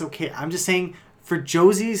not saying it's okay. I'm just saying for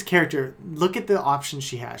Josie's character, look at the options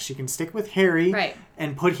she has. She can stick with Harry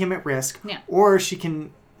and put him at risk, or she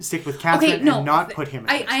can stick with Catherine and not put him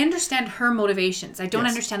at risk. I understand her motivations. I don't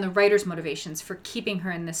understand the writer's motivations for keeping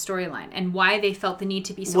her in this storyline and why they felt the need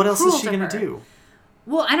to be so cruel to her. What else is she going to do?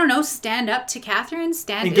 Well, I don't know. Stand up to Catherine.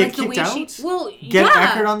 And get kicked out? Get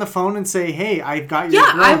Eckert on the phone and say, "Hey, I've got your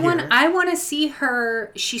girl here." I want to see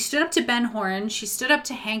her. She stood up to Ben Horn. She stood up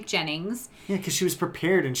to Hank Jennings. Yeah, because she was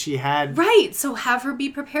prepared and she had. Right. So have her be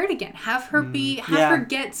prepared again. Have her her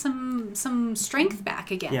get some strength back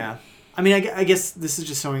again. Yeah. I mean, I guess this is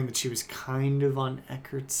just showing that she was kind of on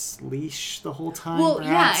Eckert's leash the whole time. Well,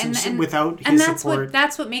 perhaps, and without his support.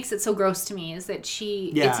 That's what makes it so gross to me, is that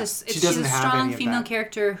she's a strong female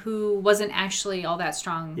character who wasn't actually all that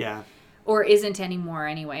strong. Yeah. Or isn't anymore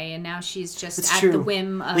anyway, and now she's just the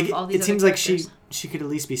whim of all these other characters. It seems like she could at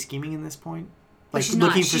least be scheming in this point. Like,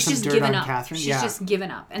 looking for some dirt on Catherine. She's just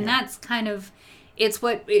given up. And that's kind of,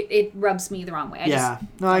 it rubs me the wrong way.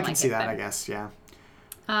 I can see that, I guess, yeah.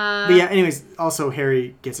 But anyways, also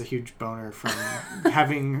Harry gets a huge boner from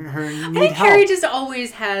having her need help. I think Harry just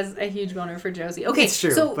always has a huge boner for Josie. Okay, it's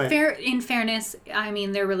true, so in fairness, I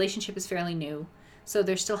mean, their relationship is fairly new, so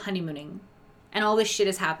they're still honeymooning, and all this shit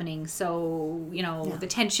is happening. So the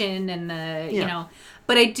tension and the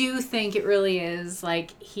but I do think it really is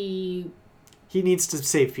like he needs to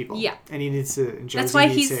save people. Yeah, and he needs to. Josie That's why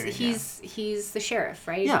he's the sheriff,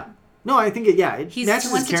 right? Yeah. No, I think he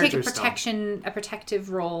wants to take a protective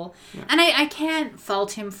role, and I can't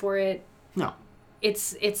fault him for it. No,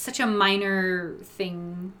 it's such a minor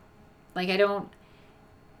thing. Like, I don't,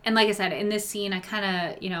 and like I said, in this scene, I kind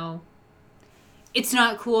of it's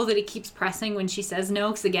not cool that he keeps pressing when she says no,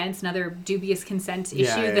 because again, it's another dubious consent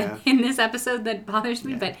issue in this episode that bothers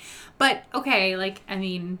me. Yeah. But okay, like, I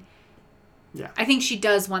mean, I think she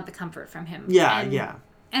does want the comfort from him.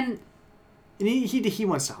 And he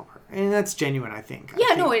wants to help her, and that's genuine, I think.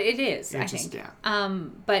 It is. I think.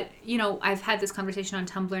 But I've had this conversation on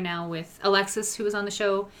Tumblr now with Alexis, who was on the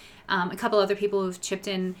show, a couple other people who've chipped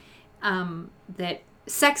in, that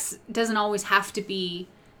sex doesn't always have to be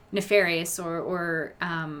nefarious or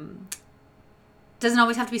doesn't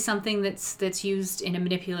always have to be something that's used in a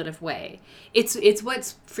manipulative way. It's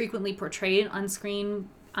what's frequently portrayed on screen.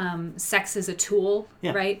 Sex is a tool,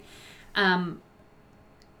 right?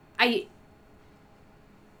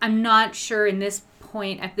 I'm not sure at this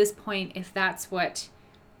point if that's what,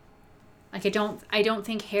 like, I don't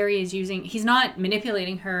think Harry is he's not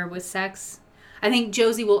manipulating her with sex. I think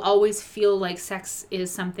Josie will always feel like sex is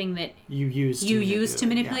something that you use to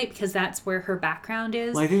manipulate because that's where her background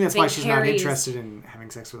is. Well, I think that's why she's not interested in having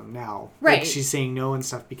sex with him now. Right. Like, she's saying no and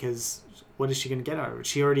stuff because what is she going to get out of it?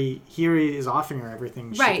 He already is offering her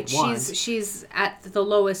everything she could want. She's at the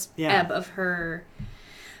lowest ebb of her.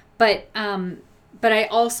 But I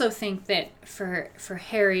also think that for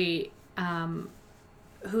Harry,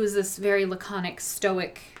 who's this very laconic,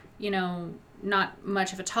 stoic, not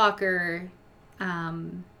much of a talker,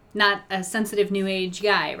 not a sensitive new age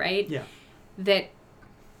guy, right? Yeah. That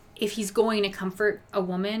if he's going to comfort a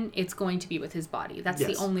woman, it's going to be with his body. That's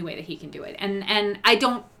the only way that he can do it. And I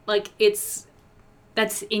don't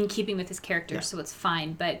that's in keeping with his character, so it's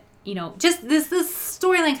fine. But, just this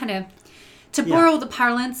storyline kind of, to borrow the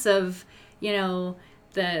parlance of,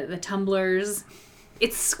 the tumblers,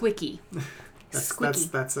 it's squicky.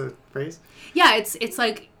 That's a phrase? Yeah, it's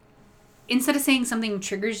like, instead of saying something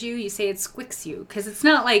triggers you, you say it squicks you, because it's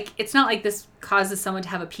not like this causes someone to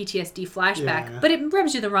have a PTSD flashback, but it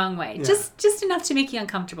rubs you the wrong way. Yeah. Just enough to make you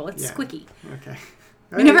uncomfortable. It's squicky. Okay.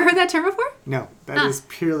 You never heard that term before? No, that is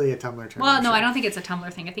purely a Tumblr term. Well, no, I don't think it's a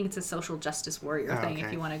Tumblr thing. I think it's a social justice warrior thing,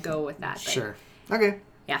 if you want to go with that. Sure. Okay.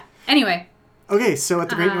 Yeah. Anyway. Okay, so at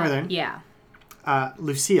the Great Northern. Yeah.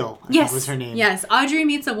 Lucille, I think was her name. Yes, Audrey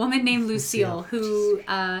meets a woman named Lucille, who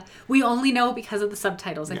we only know because of the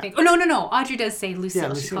subtitles, I think. Oh, no. Audrey does say Lucille. Yeah,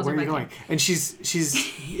 Lucille, she calls where her are you by going? And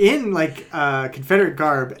she's in, like, Confederate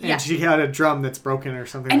garb, and she had a drum that's broken or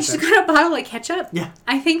something and she's got a bottle of ketchup. Yeah.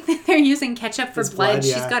 I think that they're using ketchup for blood.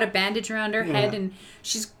 Yeah. She's got a bandage around her head, and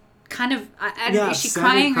she's kind of, is she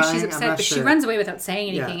crying or she's upset? But she runs away without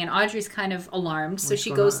saying anything, and Audrey's kind of alarmed. So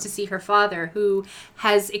she goes to see her father, who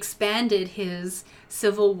has expanded his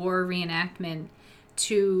Civil War reenactment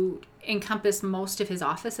to encompass most of his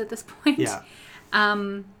office at this point. Yeah.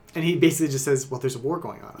 And he basically just says, well, there's a war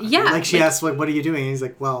going on. Yeah. Like, she asks, like, what are you doing? And he's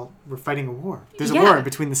like, well, we're fighting a war. There's a war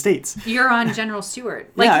between the states. You're on General Stewart.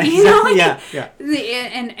 Like,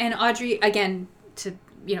 And Audrey, again,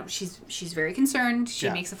 she's very concerned. She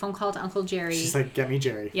makes a phone call to Uncle Jerry. She's like, get me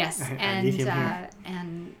Jerry. Yes.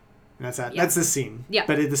 And that's that. Yeah. That's the scene. Yeah.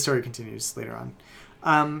 But the story continues later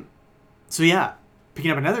on. So yeah,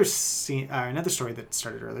 picking up another scene, another story that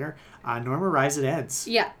started earlier. Norma arrives at Ed's.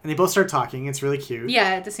 Yeah. And they both start talking. It's really cute. Yeah,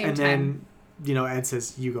 at the same time. And then, Ed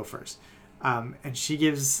says, you go first. And she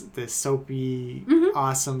gives this soapy,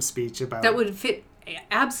 awesome speech about... That would fit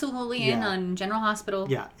absolutely in on General Hospital.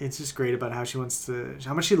 Yeah, it's just great about how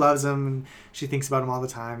how much she loves him, and she thinks about him all the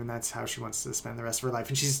time, and that's how she wants to spend the rest of her life.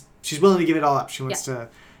 And she's willing to give it all up. She wants to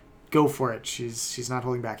go for it. She's not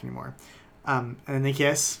holding back anymore. And then they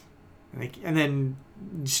kiss, and then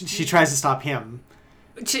she tries to stop him.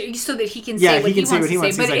 So that he can say what he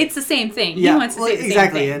wants to say. But it's the same thing. Yeah, he wants to say the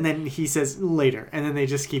same thing. And then he says later. And then they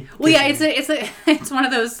just keep kissing. Well, yeah, it's one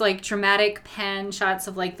of those, like, dramatic pan shots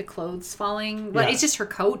of, like, the clothes falling. Well, it's just her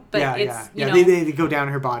coat, but it's, you know. They go down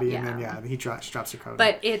her body, and then, she drops her coat.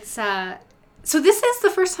 But it's, so this is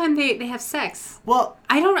the first time they have sex. Well,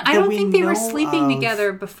 I don't think they were sleeping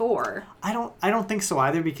together before. I don't think so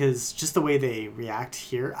either, because just the way they react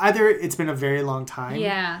here, either it's been a very long time,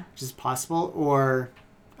 which is possible, or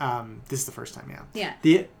this is the first time. Yeah.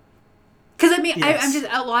 Because I mean, I'm just,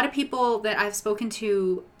 a lot of people that I've spoken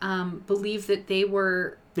to believe that they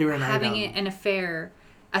were having an affair,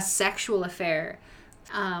 a sexual affair.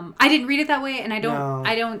 I didn't read it that way, and I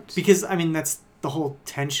don't because I mean that's the whole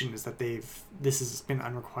tension, is that this has been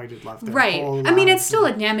unrequited love. Right. I mean, it's still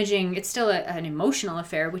it's still an emotional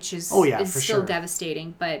affair, which is still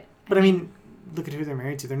devastating. But I mean, look at who they're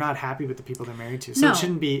married to. They're not happy with the people they're married to. So it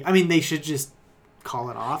shouldn't be. I mean, they should just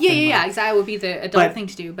call it off. Yeah. Exactly. Would be the adult thing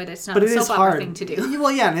to do, but it's not the soap opera thing to do.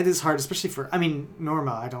 Well, yeah, and it is hard, especially for. I mean,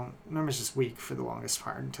 Norma's just weak for the longest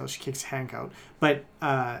part until she kicks Hank out. But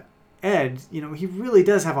Ed, he really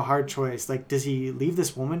does have a hard choice. Like, does he leave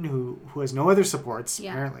this woman who has no other supports,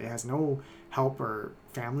 apparently, has no help or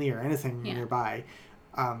family or anything nearby,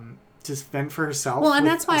 to fend for herself and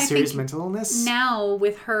with that's why a serious mental illness? Now,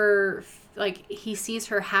 with her, like, he sees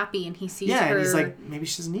her happy and he sees her... Yeah, and he's like, maybe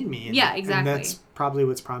she doesn't need me. And, exactly. And that's probably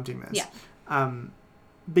what's prompting this. Yeah.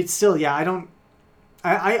 But still,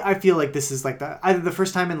 I feel like this is like either the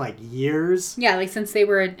first time in like years. Yeah, like since they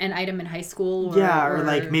were an item in high school. Or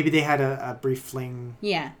like maybe they had a brief fling.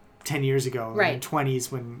 Yeah. 10 years ago. Right. In the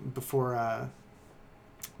 20s before.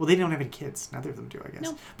 Well, they don't have any kids. Neither of them do, I guess.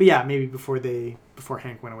 Nope. But yeah, maybe before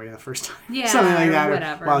Hank went away the first time. Yeah. Something like that. Or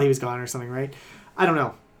whatever. While he was gone or something, right? I don't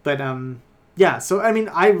know. But Yeah, so I mean,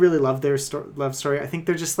 I really love their love story. I think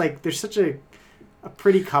they're just like they're such a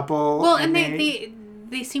pretty couple. Well, and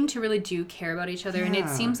they seem to really do care about each other, Yeah. and it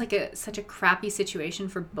seems like such a crappy situation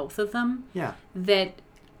for both of them. Yeah. That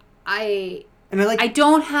I like. I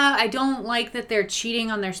don't like that they're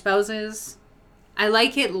cheating on their spouses. I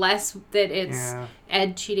like it less that it's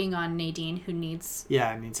Ed cheating on Nadine, who needs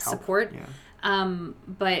help. support. Yeah.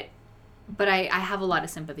 But I have a lot of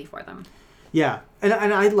sympathy for them. Yeah, and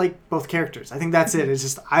I like both characters. I think that's it. It's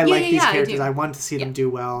just I like these characters. I want to see them do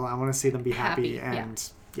well. I want to see them be happy, and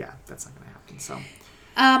that's not going to happen. So,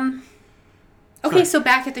 okay, so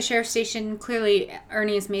back at the sheriff's station, clearly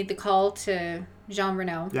Ernie has made the call to Jean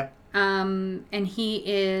Renaud. Yep. And he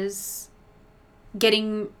is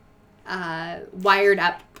getting wired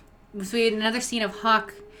up. So we had another scene of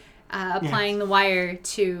Hawk applying the wire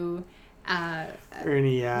to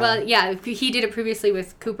Ernie. Well, yeah, he did it previously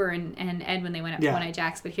with Cooper and Ed when they went up to One-Eye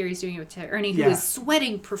Jack's, but here he's doing it to Ernie, who is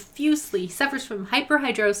sweating profusely. He suffers from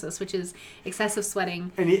hyperhidrosis, which is excessive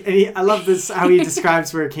sweating. And he I love this how he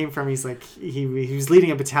describes where it came from. He's like he was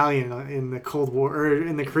leading a battalion in the Cold War or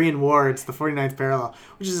in the Korean War. It's the 49th parallel,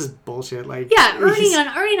 which is just bullshit. Like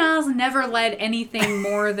Ernie Niles never led anything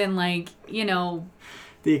more than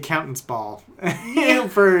the accountant's ball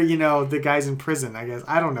for the guys in prison, I guess.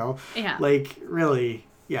 I don't know. Yeah. Like really,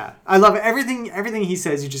 yeah. I love it. Everything he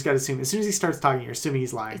says. You just got to assume as soon as he starts talking, you're assuming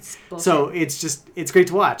he's lying. It's bullshit. So it's great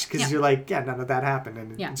to watch because you're like, none of that happened,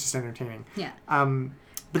 and it's just entertaining. Yeah.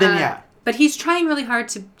 But then But he's trying really hard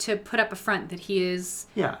to put up a front that he is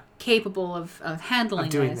capable of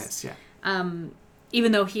handling doing this. Yeah.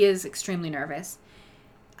 Even though he is extremely nervous.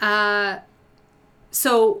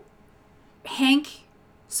 So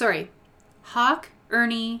Hawk,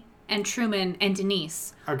 Ernie, and Truman and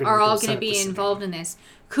Denise are all going to be involved in this.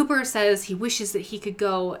 Cooper says he wishes that he could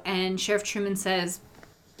go, and Sheriff Truman says,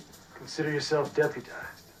 Consider yourself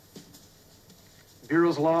deputized.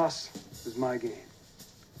 Bureau's loss is my gain.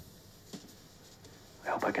 I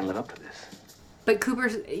hope I can live up to this. But Cooper,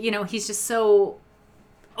 he's just so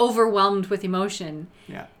overwhelmed with emotion.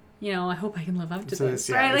 Yeah. I hope I can live up to this.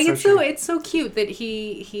 Yeah, right? Like it's so cute that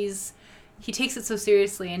he takes it so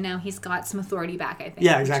seriously, and now he's got some authority back, I think.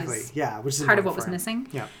 Yeah, exactly. Which is part of what was missing.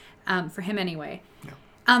 Yeah. For him anyway. Yeah.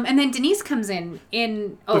 And then Denise comes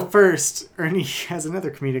But first, Ernie has another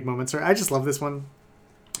comedic moment. Sorry, I just love this one.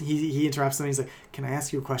 He interrupts them. He's like, "Can I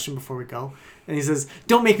ask you a question before we go?" And he says,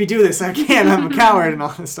 "Don't make me do this. I can't. I'm a coward," and all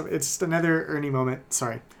this stuff. It's just another Ernie moment.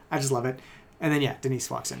 Sorry, I just love it. And then Denise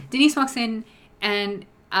walks in. Denise walks in and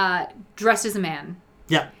dressed as a man.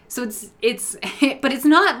 Yeah. So it's but it's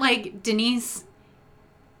not like Denise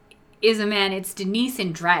is a man. It's Denise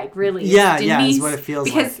in drag, really. Yeah, Denise, is what it feels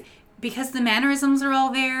like. Because the mannerisms are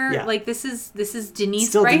all there. Yeah. Like this is Denise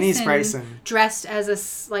Still Bryson, Denise Bryson dressed as a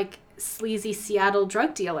sleazy Seattle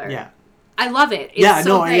drug dealer. Yeah. I love it. It's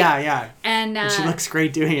so great. Yeah. And she looks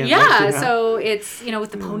great doing it. Yeah, so it's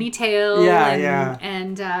with the ponytail.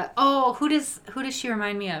 And who does she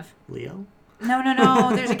remind me of? Leo?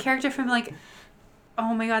 No. There's a character from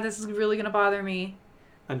oh my god, this is really gonna bother me.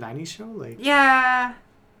 A 90s show? Yeah.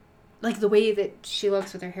 Like the way that she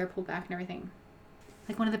looks with her hair pulled back and everything.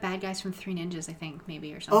 Like one of the bad guys from Three Ninjas, I think,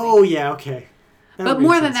 maybe, or something. Oh, yeah, okay. But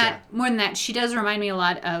more than that, she does remind me a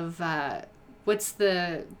lot of, what's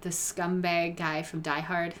the scumbag guy from Die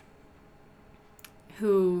Hard?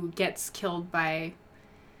 Who gets killed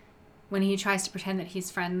when he tries to pretend that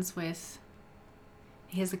he's friends with,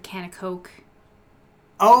 he has a can of Coke.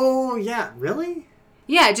 Oh, yeah, really?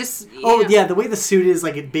 Yeah, just... the way the suit is,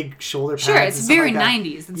 like, a big shoulder pads. Sure, it's very like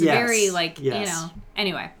 90s. It's very,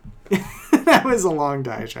 anyway. That was a long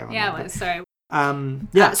diatribe. Yeah, it was. Sorry.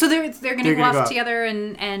 So they're going to go off together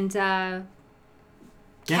and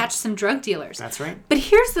catch some drug dealers. That's right. But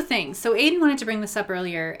here's the thing. So Aiden wanted to bring this up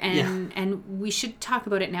earlier, and we should talk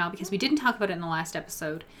about it now because we didn't talk about it in the last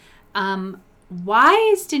episode. Why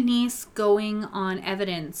is Denise going on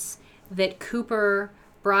evidence that Cooper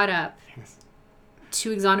brought up to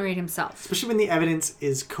exonerate himself? Especially when the evidence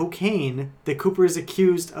is cocaine that Cooper is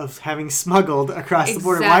accused of having smuggled across the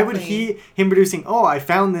border. Why would him producing, I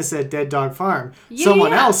found this at Dead Dog Farm.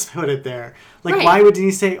 Someone else put it there. Why would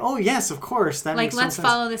Denise say, oh, yes, of course. That makes let's sense.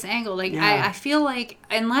 follow this angle. I feel like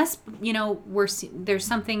unless, there's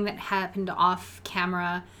something that happened off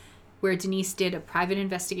camera where Denise did a private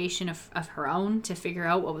investigation of her own to figure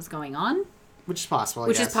out what was going on. Which is possible,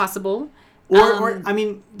 Which is possible. Or I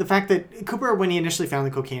mean, the fact that Cooper, when he initially found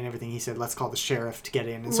the cocaine and everything, he said, let's call the sheriff to get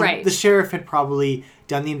in. And so the sheriff had probably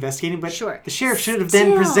done the investigating, but the sheriff should have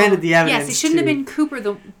then presented the evidence. Yes, it shouldn't have been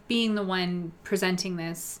Cooper being the one presenting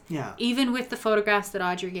this. Yeah. Even with the photographs that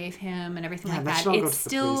Audrey gave him and everything like that.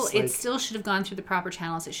 It still should have gone through the proper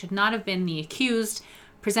channels. It should not have been the accused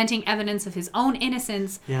presenting evidence of his own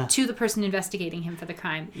innocence to the person investigating him for the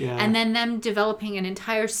crime. Yeah. And then them developing an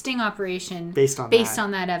entire sting operation based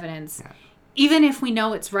on that evidence. Yeah. Even if we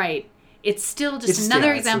know it's right, it's still just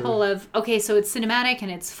another example of, okay, so it's cinematic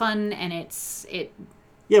and it's fun and it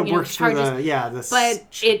works for the but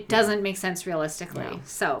it doesn't make sense realistically. No.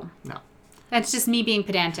 So that's just me being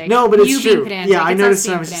pedantic. No, but it's true. Being pedantic. Yeah, I noticed.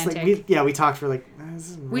 And I was just like, we talked. We're like,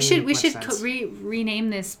 we should rename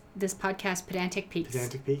this podcast Pedantic Peaks.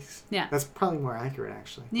 Pedantic Peaks. Yeah, that's probably more accurate.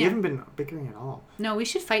 Actually, we haven't been bickering at all. No, we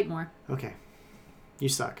should fight more. Okay, you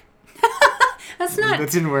suck. That's not. That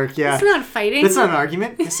didn't work. Yeah, that's not fighting. That's not an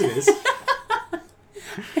argument. Yes, it is.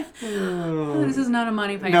 This is not a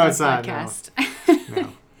Monty Python podcast.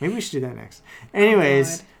 No. Maybe we should do that next.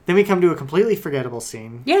 Anyways, then we come to a completely forgettable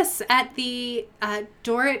scene. Yes, at the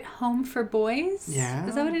Dorrit Home for Boys. Yeah,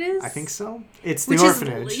 is that what it is? I think so. It's the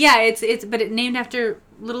orphanage. It's but it's named after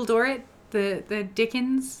Little Dorrit, the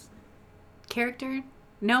Dickens character.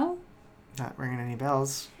 No, not ringing any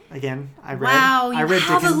bells. Again, I read. Wow, you read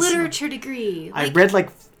have Dickens. A literature degree. I read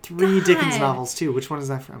like 3 Dickens novels too. Which one is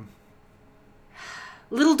that from?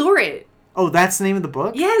 Little Dorrit. Oh, that's the name of the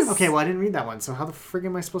book? Yes. Okay, well, I didn't read that one, so how the frig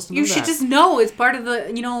am I supposed to know that? You should just know. It's part of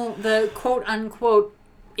the quote-unquote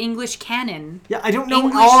English canon. Yeah, I don't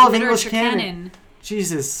know all of English canon.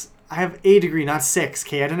 Jesus, I have a degree, not 6,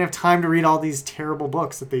 okay? I didn't have time to read all these terrible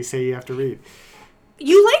books that they say you have to read.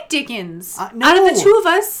 You like Dickens. No. Out of the two of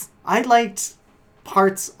us. I liked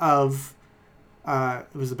parts of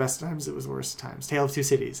it was the best times, it was the worst times. Tale of Two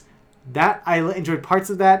Cities. That I enjoyed parts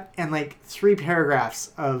of that and like 3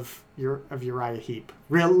 paragraphs of Uriah Heep.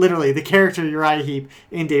 Literally, the character Uriah Heep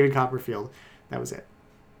in David Copperfield. That was it.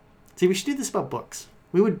 See, we should do this about books.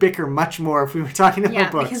 We would bicker much more if we were talking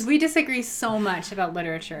about books. Yeah, because we disagree so much about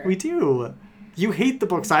literature. We do. You hate the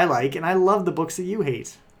books I like, and I love the books that you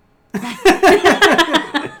hate.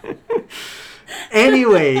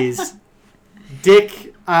 Anyways, Dick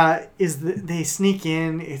they sneak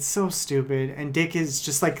in. It's so stupid, and Dick is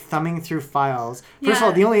just like thumbing through files. First of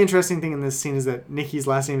all, the only interesting thing in this scene is that Nikki's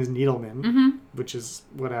last name is Needleman, which is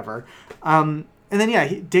whatever. And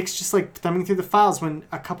then Dick's just like thumbing through the files when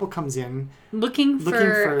a couple comes in looking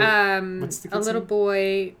for what's the a little name?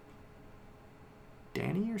 Boy.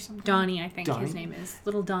 Danny or something? Donnie, I think his name is.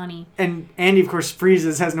 Little Donnie. And Andy, of course,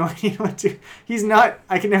 freezes, has no idea what to... He's not...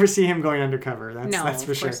 I can never see him going undercover. That's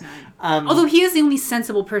for sure. Not. Although he is the only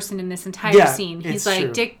sensible person in this entire scene. He's like,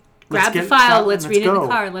 true. Dick, grab the file, let's read it in the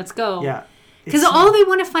car, let's go. Yeah. Because all they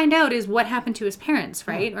want to find out is what happened to his parents,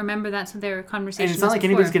 right? Yeah. Remember, that's what their conversation was. And it's not like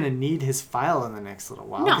anybody's going to need his file in the next little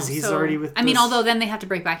while. No. Because he's already with... although then they have to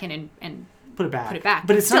break back in and put it back.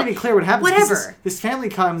 But it's not even clear what happens. Whatever. This family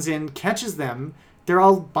comes in, catches them... They're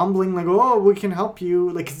all bumbling like, oh, we can help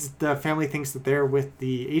you. Like, the family thinks that they're with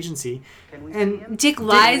the agency. And Dick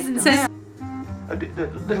lies and says...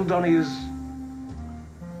 Little Donnie is...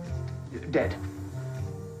 dead.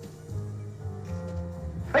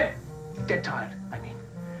 Dead tired, I mean.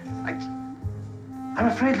 I'm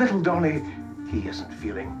afraid little Donnie, he isn't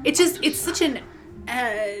feeling... It's such an...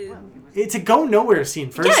 It's a go-nowhere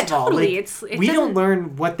scene, first of all. Totally. Like, we don't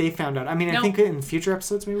learn what they found out. I mean, I think in future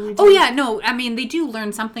episodes maybe we do. Oh, yeah, no. I mean, they do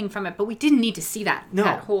learn something from it, but we didn't need to see that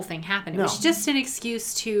whole thing happen. It was just an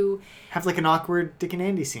excuse to... have, like, an awkward Dick and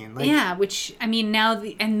Andy scene. Like, yeah, which, I mean, now...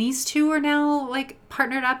 these two are now, like,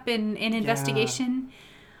 partnered up in investigation.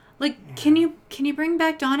 Like, can you bring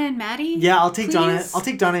back Donna and Maddie? Yeah, I'll take please? Donna. I'll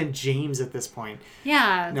take Donna and James at this point.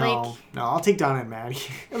 Yeah, No, I'll take Donna and Maddie.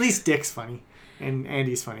 At least Dick's funny. And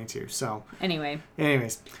Andy's funny too, so... Anyways.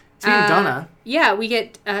 Speaking of Donna... Yeah, we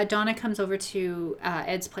get... Donna comes over to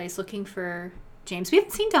Ed's place looking for James. We haven't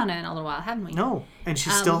seen Donna in a little while, haven't we? No, and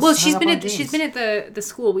she's still... Well, she's been at the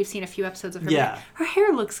school. We've seen a few episodes of her. Yeah. Her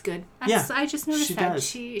hair looks good. Yeah. I just noticed she that. Does.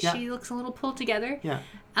 She looks a little pulled together. Yeah.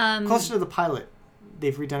 Closer to the pilot.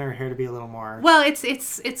 They've redone her hair to be a little more... Well,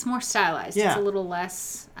 it's more stylized. Yeah. It's a little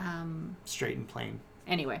less... straight and plain.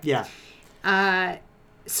 Anyway. Yeah.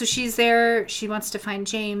 So she's there. She wants to find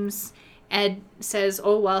James. Ed says,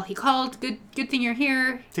 "Oh well, he called. Good thing you're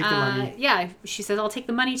here. Take the money." Yeah. She says, "I'll take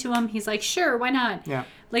the money to him." He's like, "Sure, why not?" Yeah.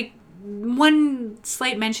 Like one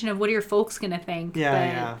slight mention of what are your folks gonna think?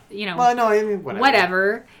 Yeah, but, you know. Well, no, I mean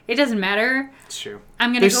whatever. It doesn't matter. It's true.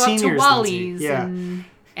 I'm gonna go up to Wally's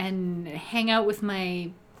and hang out with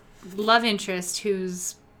my love interest,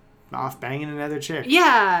 who's off banging another chick.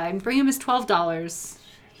 Yeah, and bring him his $12.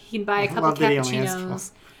 He can buy a couple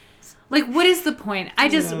cappuccinos. Like, what is the point?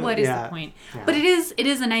 What is the point? Yeah. But it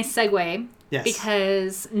is a nice segue. Yes.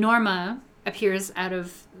 Because Norma appears out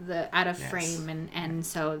of frame, and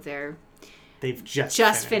so they've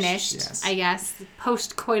just finished yes. I guess,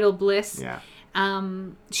 post-coital bliss. Yeah.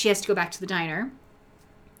 She has to go back to the diner.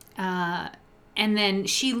 And then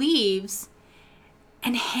she leaves,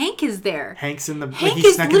 and Hank is there. Hank's in the...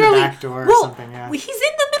 he snuck in the back door or something, yeah. He's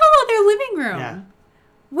in the middle of their living room. Yeah.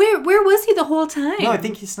 Where was he the whole time? No, I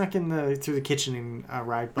think he snuck in through the kitchen and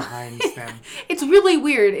right behind them. It's really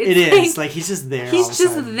weird. It is. Like, he's just there He's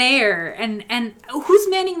just there. And who's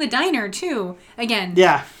manning the diner, too? Again,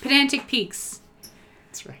 pedantic peaks.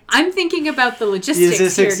 That's right. I'm thinking about the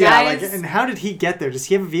logistics here, guys. And how did he get there? Does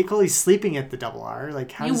he have a vehicle? He's sleeping at the Double R.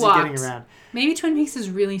 Like, how is he getting around? Maybe Twin Peaks is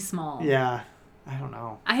really small. Yeah. I don't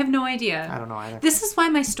know. I have no idea. I don't know either. This is why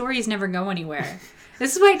my stories never go anywhere.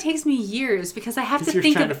 This is why it takes me years, because I have to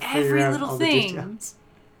think of every little thing.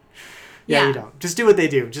 Yeah, you don't. Just do what they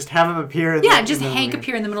do. Just have him appear. Just Hank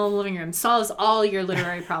appear in the middle of the living room. Solves all your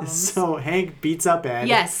literary problems. So Hank beats up Ed.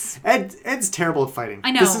 Yes. Ed's terrible at fighting.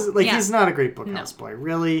 I know. This is he's not a great bookhouse boy.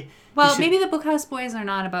 Really. Well, maybe the bookhouse boys are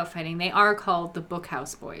not about fighting. They are called the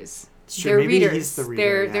bookhouse boys. Sure, they're maybe readers. He's the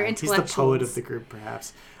reader. They're intellectuals. He's the poet of the group,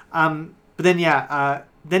 perhaps. But then,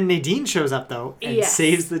 then Nadine shows up, though, and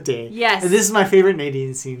saves the day. Yes. And this is my favorite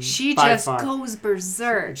Nadine scene She by just far. goes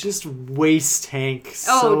berserk. Just wastes Hank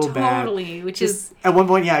so bad. Oh, totally. Which is... At one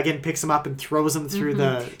point, again, picks him up and throws him through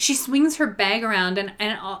the... She swings her bag around, and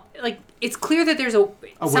it's clear that there's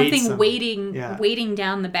something weighting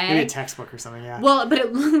down the bag. Maybe a textbook or something, yeah. Well, but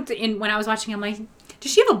it looked, when I was watching, I'm like...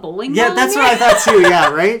 Does she have a bowling ball? Yeah, that's what I thought too. Yeah,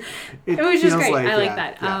 right. It was just great. I like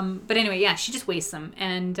that. Yeah. But anyway, she just wastes them,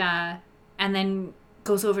 and then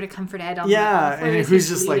goes over to comfort Ed on the floor. And who's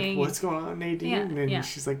just bleeding. Like, "What's going on, Nadine?" And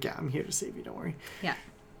she's like, "Yeah, I'm here to save you. Don't worry." Yeah.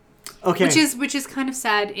 Okay. Which is kind of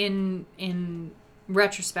sad in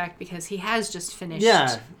retrospect, because he has just finished.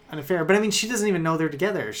 Yeah, an affair. But I mean, she doesn't even know they're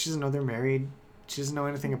together. She doesn't know they're married. She doesn't know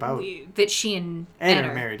anything about that. She and Ed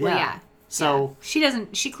are married. Well, yeah. So she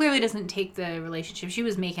doesn't. She clearly doesn't take the relationship. She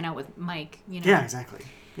was making out with Mike. Yeah, exactly.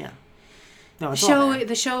 Yeah. No, it's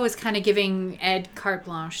the show is kind of giving Ed carte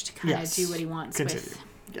blanche to kind of do what he wants with.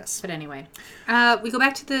 Yes. But anyway, we go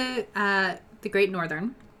back to the Great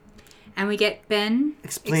Northern, and we get Ben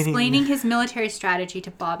explaining his military strategy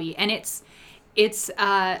to Bobby, and it's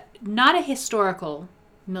not a historical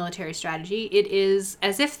military strategy. It is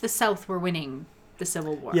as if the South were winning the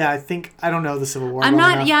Civil War. Yeah, I don't know the Civil War. I'm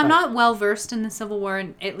not well versed in the Civil War,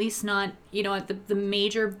 and at least not the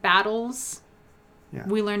major battles. Yeah.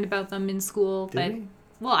 We learned about them in school,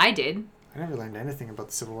 well, I did. I never learned anything about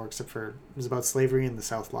the Civil War except for it was about slavery and the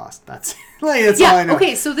South lost. That's all I know.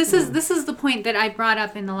 Okay, so this is the point that I brought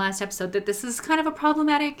up in the last episode, that this is kind of a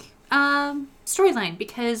problematic storyline,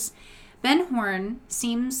 because Ben Horne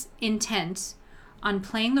seems intent on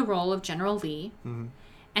playing the role of General Lee. Mm-hmm.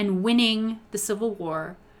 And winning the Civil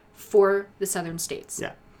War for the Southern states.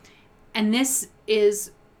 Yeah. And this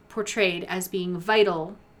is portrayed as being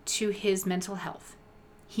vital to his mental health.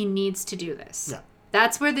 He needs to do this. Yeah.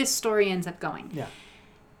 That's where this story ends up going. Yeah.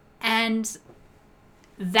 And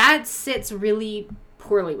that sits really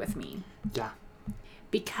poorly with me. Yeah.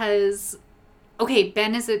 Because,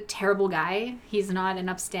 Ben is a terrible guy. He's not an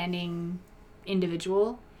upstanding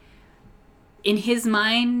individual. In his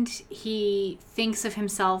mind, he thinks of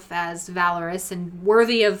himself as valorous and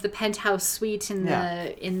worthy of the penthouse suite in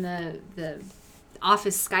the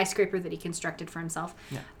office skyscraper that he constructed for himself.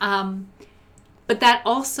 Yeah. But that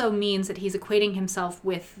also means that he's equating himself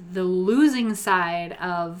with the losing side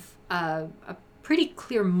of a pretty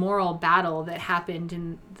clear moral battle that happened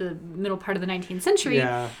in the middle part of the 19th century.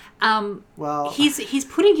 Yeah. He's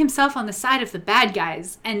putting himself on the side of the bad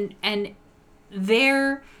guys, and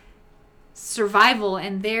their survival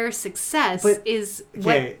and their success is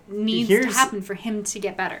what needs to happen for him to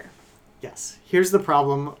get better. Yes. Here's the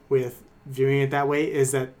problem with viewing it that way,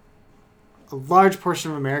 is that a large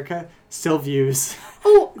portion of America still views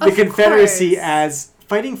the Confederacy as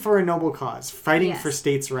fighting for a noble cause, fighting for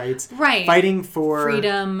states' rights, fighting for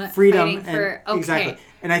freedom, exactly.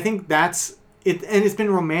 And I think that's it, and it's been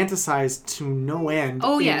romanticized to no end.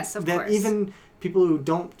 Oh, yes, of course. Even people who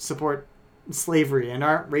don't support slavery and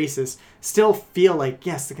aren't racist still feel like,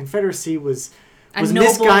 yes, the Confederacy was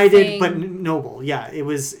misguided but noble. Yeah, it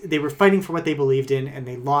was. They were fighting for what they believed in, and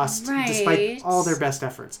they lost despite all their best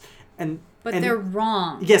efforts. But they're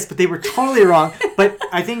wrong. Yes, but they were totally wrong. But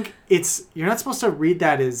I think you're not supposed to read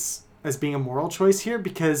that as as being a moral choice here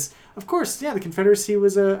because, of course, the Confederacy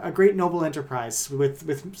was a great noble enterprise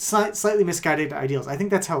with slightly misguided ideals. I think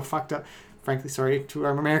that's how fucked up, frankly, sorry to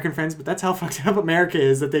our American friends, but that's how fucked up America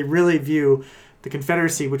is, that they really view the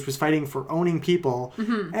Confederacy, which was fighting for owning people,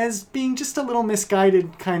 as being just a little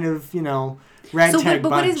misguided kind of, ragtag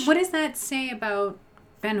bunch. What does that say about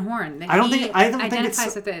Ben Horne? I don't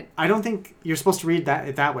think you're supposed to read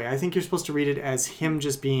it that way. I think you're supposed to read it as him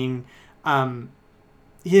just being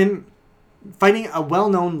him fighting a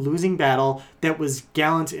well-known losing battle that was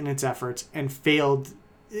gallant in its efforts and failed.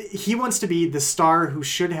 He wants to be the star who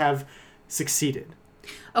should have succeeded.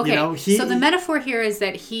 Okay, so the metaphor here is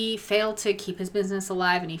that he failed to keep his business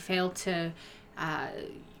alive and he failed to,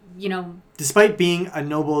 despite being a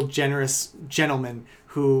noble, generous gentleman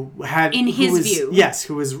who was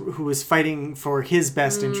fighting for his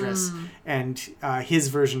best interests and his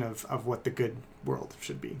version of what the good world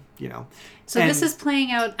should be, So this is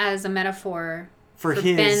playing out as a metaphor for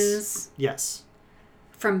Ben's... Yes.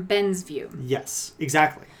 From Ben's view. Yes,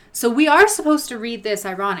 exactly. So we are supposed to read this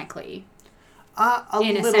ironically. A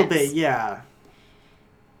little bit, yeah.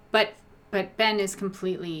 But Ben is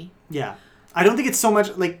completely... Yeah. I don't think it's so much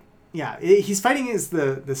he's fighting as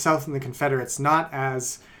the South and the Confederates, not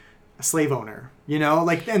as a slave owner,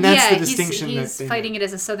 and that's the distinction. He's fighting it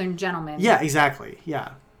as a Southern gentleman. Yeah, exactly.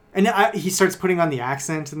 Yeah. And he starts putting on the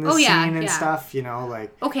accent in this scene and stuff,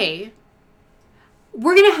 Okay.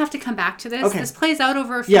 We're going to have to come back to this. Okay. This plays out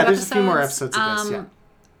over a few episodes. Yeah, there's a few more episodes of this,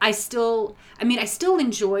 I still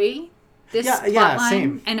enjoy this plot line.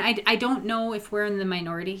 Same. And I don't know if we're in the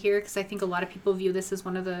minority here, because I think a lot of people view this as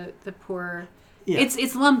one of the poor... Yeah.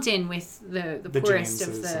 It's lumped in with the poorest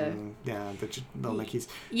Jameses of the... And, the little Mickeys.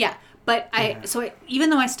 Yeah, but even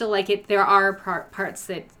though I still like it, there are parts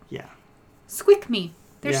that... Yeah. Squick me.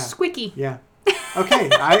 They're squicky. Yeah. Okay,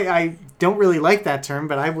 I don't really like that term,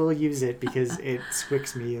 but I will use it because it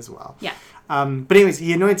squicks me as well. Yeah. But anyways,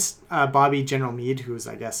 he anoints Bobby General Meade, who is,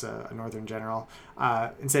 I guess, a Northern general,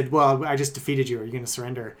 and said, well, I just defeated you. Are you going to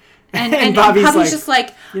surrender? And Bobby's just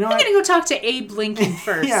like, I'm going to go talk to Abe Lincoln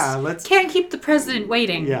first. Can't keep the president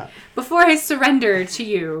waiting. Yeah. Before I surrender to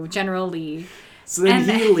you, General Lee. So then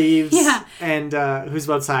he leaves, and who's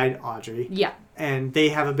outside? Audrey. Yeah. And they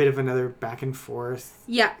have a bit of another back and forth.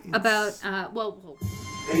 Yeah, about,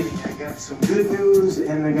 Baby, I got some good news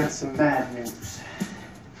and I got some bad news.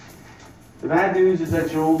 The bad news is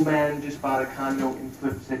that your old man just bought a condo in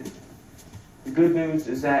Flip City. The good news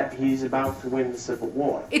is that he's about to win the Civil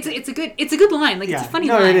War. It's a good line. It's a funny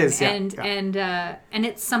line. It is. Yeah. And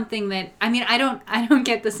it's something that I don't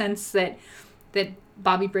get the sense that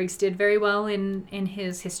Bobby Briggs did very well in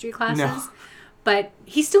his history classes. No. But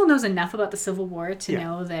he still knows enough about the Civil War to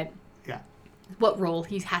know that what role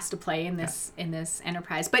he has to play in this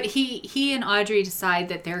enterprise. But he and Audrey decide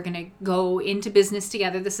that they're going to go into business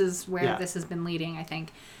together. This is where this has been leading, I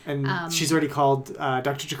think. And she's already called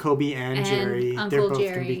Dr. Jacoby and Jerry. They're both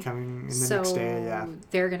going to be coming in the next day. Yeah.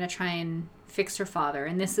 They're going to try and fix her father.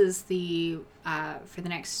 And this is the for the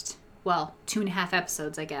next 2.5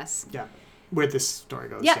 episodes, I guess. Yeah. Where this story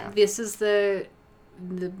goes. Yeah. This is the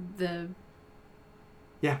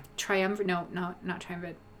triumvirate. No, not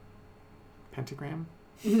triumvirate. Pentagram?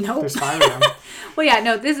 No. There's 5 of them. Well, yeah,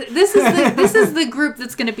 no. This is the group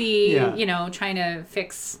that's going to be trying to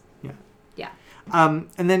fix. Yeah. Yeah.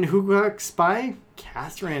 And then who walks by?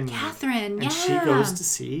 Catherine. And she goes to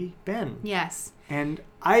see Ben. Yes. And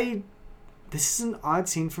this is an odd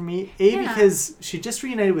scene for me. Because she just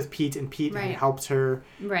reunited with Pete, and Pete had helped her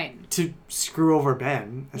to screw over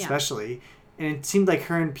Ben, especially. Yeah. And it seemed like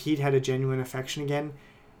her and Pete had a genuine affection again.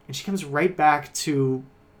 And she comes right back to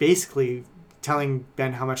basically telling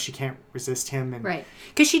Ben how much she can't resist him. And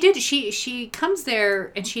because she comes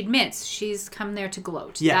there and she admits she's come there to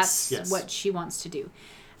gloat. That's what she wants to do.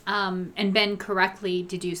 And Ben correctly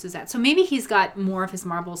deduces that. So maybe he's got more of his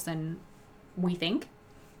marbles than we think,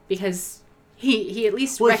 because he at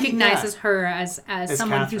least recognizes her as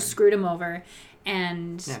someone Catherine, who screwed him over,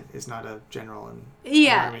 and is not a general in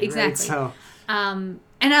army, exactly. Right? So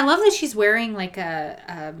and I love that she's wearing like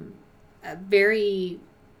a very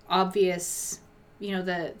obvious,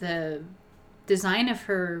 the design of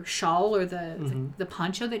her shawl or the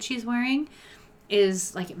poncho that she's wearing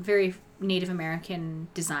is like very Native American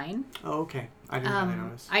design. Oh, okay. I didn't really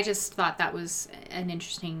notice. I just thought that was an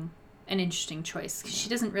interesting choice, because she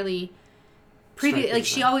doesn't really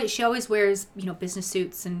she always wears business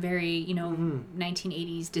suits and very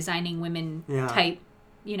 1980s designing women type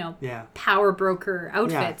power broker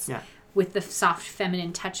outfits. Yeah. With the soft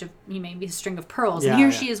feminine touch of maybe a string of pearls. And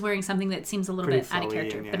here she is wearing something that seems a little bit out of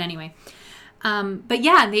character. But anyway. But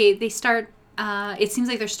yeah, they start it seems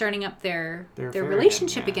like they're starting up their affair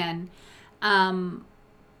relationship again. And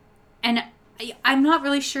I'm not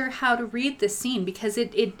really sure how to read this scene because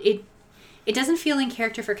it doesn't feel in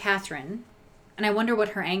character for Catherine, and I wonder what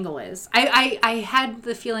her angle is. I had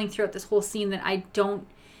the feeling throughout this whole scene that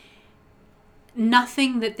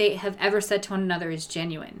nothing that they have ever said to one another is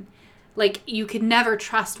genuine. Like, you could never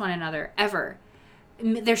trust one another, ever.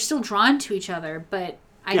 They're still drawn to each other, but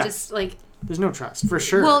just, like... There's no trust, for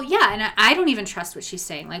sure. Well, yeah, and I don't even trust what she's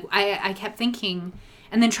saying. Like, I kept thinking,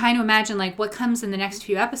 and then trying to imagine, like, what comes in the next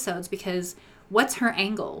few episodes, because what's her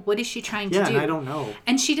angle? What is she trying to do? Yeah, and I don't know.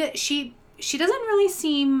 And she doesn't really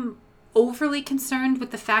seem overly concerned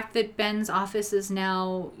with the fact that Ben's office is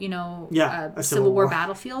now, a Civil War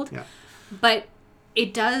battlefield. Yeah. But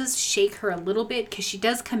it does shake her a little bit, because she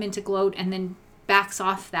does come into gloat and then backs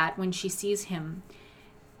off that when she sees him.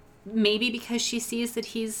 Maybe because she sees that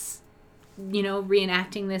he's,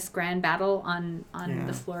 reenacting this grand battle on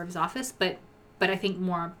the floor of his office, but I think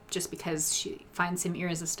more just because she finds him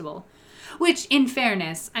irresistible. Which, in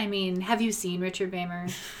fairness, I mean, have you seen Richard Beymer?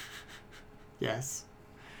 Yes.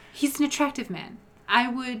 He's an attractive man. I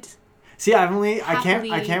would... See, I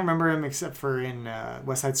can't remember him except for in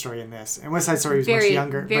West Side Story in this. And West Side Story was much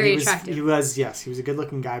younger. Very attractive. He was a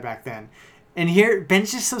good-looking guy back then. And here,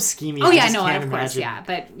 Ben's just so schemy. Oh, yeah, no, of course, yeah.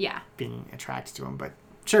 But, yeah. Being attracted to him, but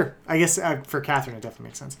sure. I guess for Catherine, it definitely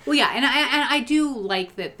makes sense. Well, yeah, and I do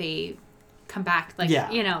like that they come back. Like,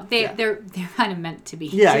 they're kind of meant to be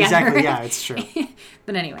together. Exactly. Yeah, it's true.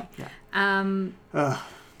 But anyway. Yeah.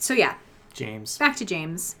 So, yeah. James. Back to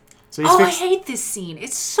James. So I hate this scene.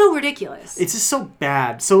 It's so ridiculous. It's just so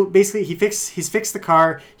bad. So basically, he's fixed the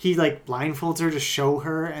car. He like blindfolds her to show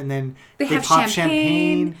her, and then they pop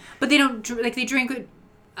champagne. But they don't they drink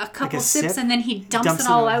a couple sips, and then he dumps it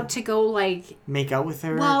all out to go like make out with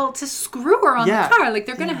her. Well, to screw her on the car. Like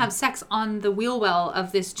they're gonna have sex on the wheel well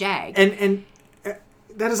of this Jag. And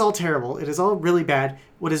that is all terrible. It is all really bad.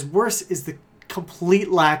 What is worse is the complete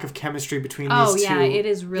lack of chemistry between these two. It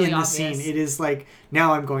is really in the obvious. Scene. It is like,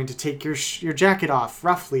 now I'm going to take your jacket off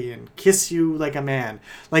roughly and kiss you like a man.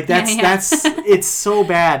 Like that's it's so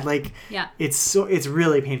bad. Like it's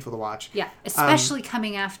really painful to watch. Yeah, especially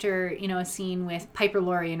coming after a scene with Piper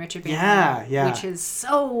Laurie and Richard Beymer. Yeah, which is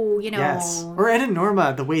so Yes, or Ed and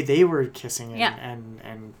Norma, the way they were kissing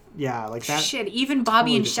and yeah, like that. Shit, even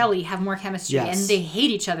Bobby and Shelley have more chemistry, and they hate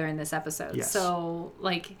each other in this episode. Yes. So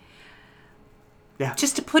like. Yeah.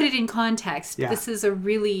 Just to put it in context, this is a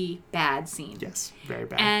really bad scene. Yes, very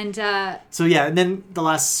bad. And and then the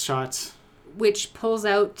last shot, which pulls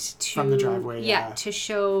out from the driveway, to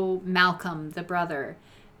show Malcolm, the brother,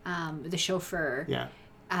 the chauffeur,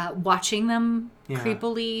 watching them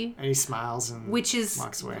creepily, and he smiles and which is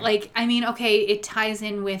walks away. Like, I mean, okay, it ties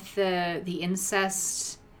in with the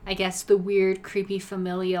incest, I guess, the weird, creepy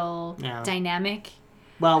familial dynamic.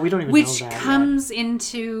 Well, we don't even know that. Which comes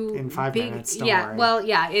into in 5 minutes. Don't worry. Well,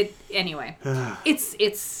 anyway,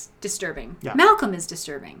 it's disturbing. Yeah. Malcolm is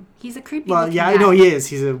disturbing. He's a creepy. Well, I know he is.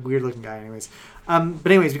 He's a weird looking guy. Anyways, but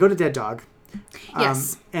anyways, we go to Dead Dog.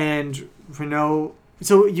 Yes. And Renault.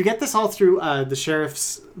 So you get this all through the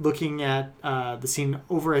sheriff's looking at the scene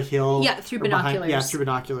over a hill. Yeah, through binoculars. Through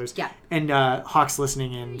binoculars. Yeah. And Hawk's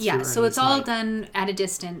listening in. Yeah. So it's all done at a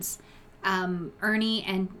distance. Ernie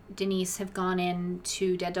and Denise have gone in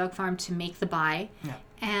to Dead Dog Farm to make the buy,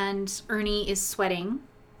 and Ernie is sweating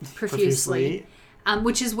profusely.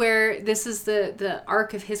 Which is where this is the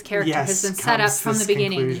arc of his character has been set up from the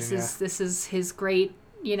beginning. This is his great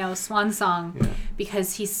swan song,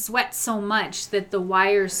 because he sweats so much that the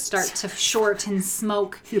wires start to short and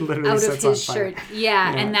smoke out of his shirt.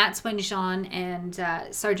 Yeah, and that's when Jean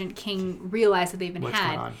and Sergeant King realize that they've been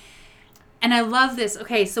had. And I love this.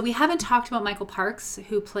 Okay, so we haven't talked about Michael Parks,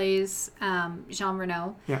 who plays Jean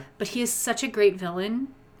Renault. Yeah. But he is such a great villain.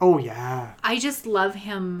 Oh, yeah. I just love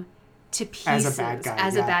him to pieces. As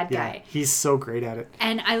a bad guy. He's so great at it.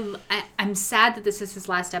 And I'm sad that this is his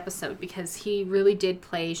last episode, because he really did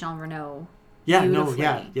play Jean Renault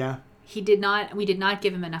beautifully. We did not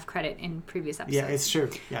give him enough credit in previous episodes. Yeah, it's true.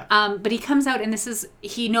 Yeah. But he comes out, and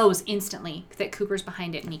he knows instantly that Cooper's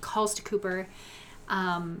behind it, and he calls to Cooper.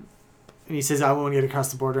 And he says, I won't get across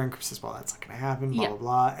the border. And Cooper says, well, that's not going to happen, blah, blah,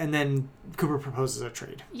 blah. And then Cooper proposes a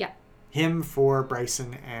trade. Yeah. Him for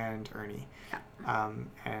Bryson and Ernie. Yeah.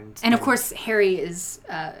 And of course, Harry is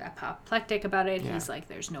apoplectic about it. Yeah. He's like,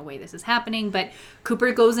 there's no way this is happening. But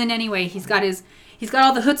Cooper goes in anyway. He's got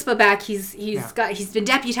all the chutzpah back. He's been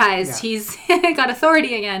deputized. Yeah. He's got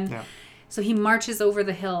authority again. Yeah. So he marches over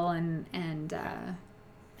the hill and then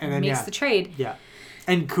makes the trade. Yeah.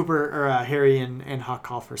 And Cooper or Harry and Hawk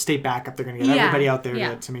call for stay back up. They're going to get everybody out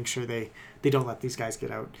there to make sure they don't let these guys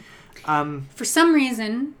get out. For some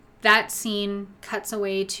reason, that scene cuts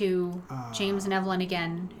away to James and Evelyn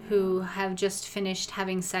again, who have just finished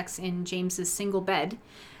having sex in James's single bed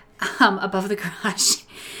above the garage.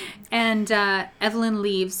 And Evelyn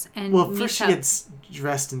leaves and first she gets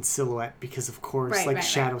dressed in silhouette because of course,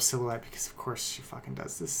 shadow silhouette because of course she fucking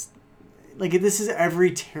does this. Like, this is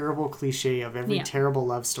every terrible cliche of every terrible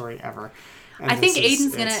love story ever. And I think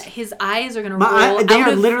Aiden's his eyes are gonna roll they out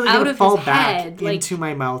are of, literally out gonna of fall his back head, into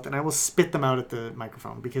my mouth, and I will spit them out at the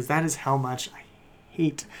microphone because that is how much I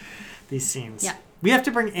hate these scenes. Yeah. We have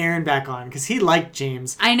to bring Aaron back on because he liked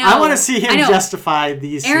James. I know. I want to see him justify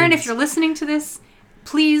these Aaron, scenes. if you're listening to this,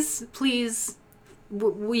 please,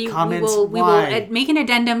 we will make an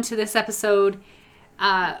addendum to this episode.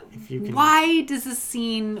 Why does this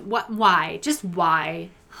scene... Why? Just why?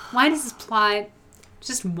 Why does this plot...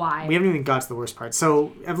 Just why? We haven't even got to the worst part.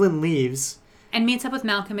 So Evelyn leaves. And meets up with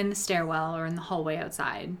Malcolm in the stairwell or in the hallway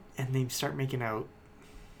outside. And they start making out.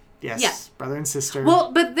 Yes, brother and sister.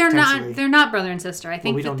 Well, but they're not brother and sister. I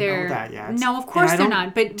think we don't they're... know that yet. No, of course they're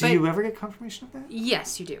not. But do you ever get confirmation of that?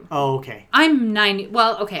 Yes, you do. Oh, okay. I'm 90...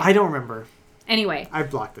 Well, okay. I don't remember. Anyway. I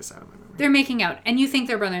blocked this out of my memory. They're making out. And you think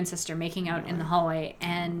they're brother and sister making out in the hallway.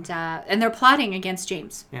 And they're plotting against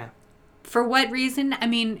James. Yeah. For what reason? I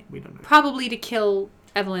mean, we don't know. Probably to kill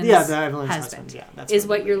Evelyn's husband. Yeah, that's is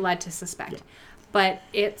what you're led to suspect. Yeah. But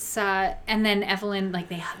it's... and then Evelyn, like,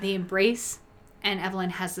 they embrace... And Evelyn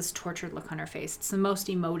has this tortured look on her face. It's the most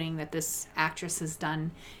emoting that this actress has done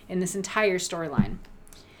in this entire storyline.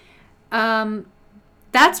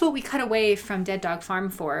 That's what we cut away from Dead Dog Farm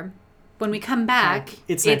for. When we come back,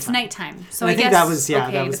 it's nighttime. So I guess that was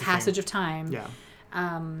the passage of time. Yeah.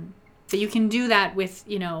 But you can do that with,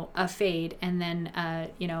 a fade and then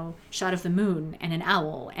shot of the moon and an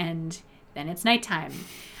owl and then it's nighttime.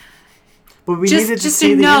 But we needed to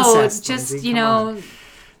see the incest.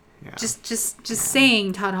 Yeah. Just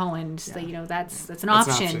saying Todd Holland, that's an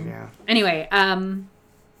option. Yeah. Anyway,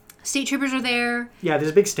 state troopers are there. Yeah,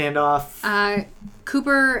 there's a big standoff.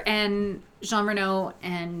 Cooper and Jean Renault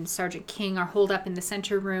and Sergeant King are holed up in the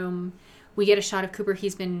center room. We get a shot of Cooper.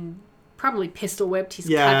 He's been probably pistol whipped. He's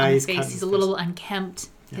cut on his face. He's a little unkempt.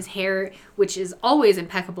 Yeah. His hair, which is always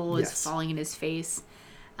impeccable, is falling in his face.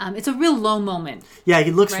 It's a real low moment. Yeah,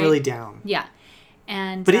 he looks really down. Yeah,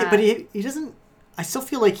 and but he doesn't. I still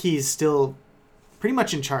feel like he's still pretty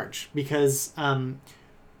much in charge because Renault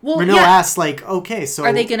asks, like, okay, so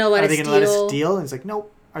are they going to let us steal? And he's like,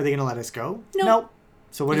 nope. Are they going to let us go? Nope.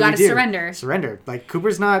 So what do we do? Surrender. Surrender. Like,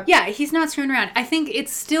 Cooper's not... Yeah, he's not screwing around. I think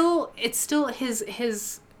it's still his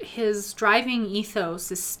driving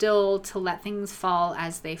ethos is still to let things fall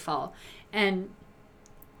as they fall. And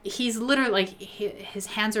he's literally, like, his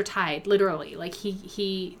hands are tied, literally. Like,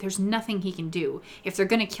 he there's nothing he can do. If they're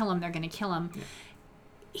going to kill him, they're going to kill him. Yeah.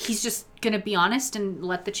 He's just going to be honest and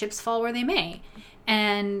let the chips fall where they may.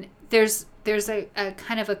 And there's a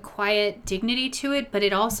kind of a quiet dignity to it, but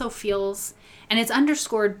it also feels, and it's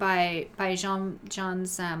underscored by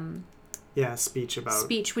John's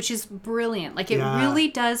speech, which is brilliant. Like, it really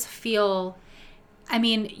does feel, I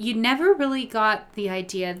mean, you never really got the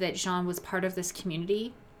idea that Jean was part of this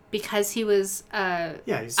community because he was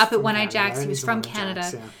he's up at One-Eyed Jack's. He was from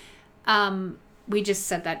Canada. We just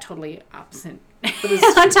said that totally opposite.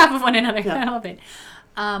 On top of one another. Yeah. I love it.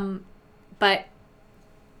 But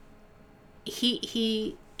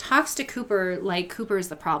he talks to Cooper like Cooper is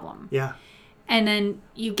the problem. Yeah. And then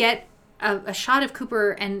you get a shot of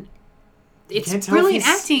Cooper, and it's brilliant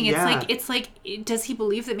acting. It's like, does he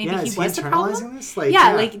believe that maybe he was the problem? This?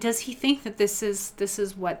 Like, does he think that this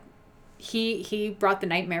is what he brought the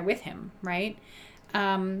nightmare with him, right?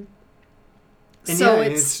 And so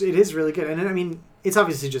it is really good. And I mean, it's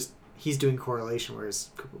obviously just he's doing correlation, whereas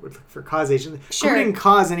Cooper would look for causation. Sure. Cooper didn't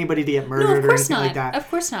cause anybody to get murdered or anything like that. Of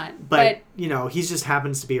course not. But he just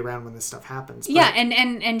happens to be around when this stuff happens. But,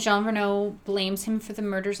 and Jean Renault blames him for the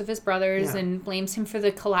murders of his brothers and blames him for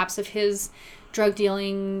the collapse of his drug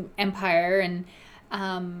dealing empire,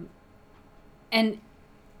 and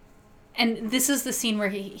this is the scene where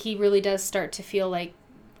he really does start to feel like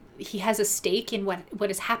he has a stake in what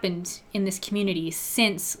has happened in this community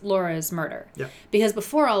since Laura's murder. Yeah. Because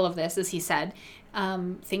before all of this, as he said,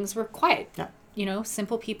 things were quiet. Yeah.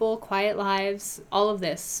 Simple people, quiet lives, all of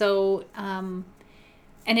this. So, and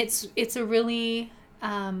it's a really,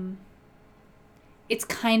 it's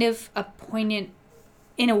kind of a poignant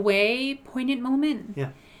moment. Yeah.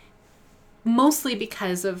 Mostly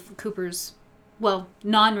because of Cooper's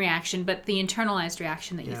non-reaction, but the internalized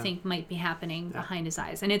reaction that you think might be happening behind his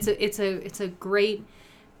eyes. And it's a great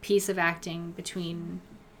piece of acting between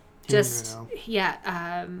Kyle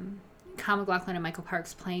MacLachlan and Michael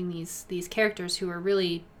Parks playing these characters who are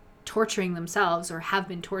really torturing themselves or have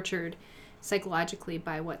been tortured psychologically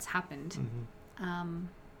by what's happened. And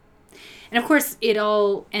of course, it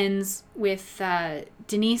all ends with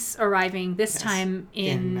Denise arriving this time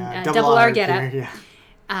in Double R Getup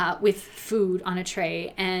with food on a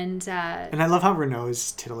tray. And I love how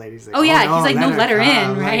Renault's titillating. He's like, he's like, no, let her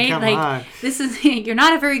in, right? Come on. This is, you're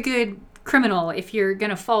not a very good criminal if you're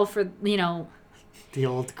going to fall for, the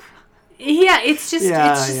old... Yeah, it's just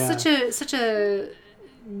such a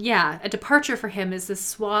departure for him as this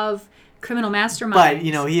suave criminal mastermind.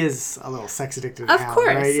 But he is a little sex addicted. Of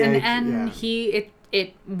course, right? and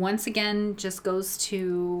it once again just goes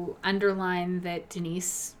to underline that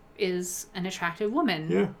Denise is an attractive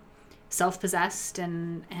woman, self-possessed,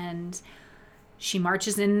 and she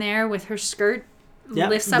marches in there with her skirt.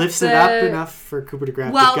 Lifts it up enough for Cooper to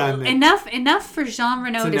grab the gun. Enough for Jean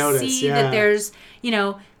Renault to see that there's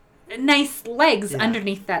nice legs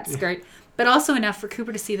underneath that skirt. But also enough for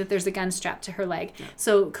Cooper to see that there's a gun strapped to her leg. Yeah.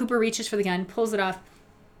 So Cooper reaches for the gun, pulls it off,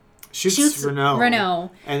 shoots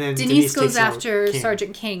Renault, and then Denise goes after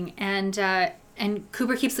Sergeant King, and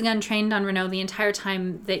Cooper keeps the gun trained on Renault the entire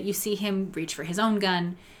time that you see him reach for his own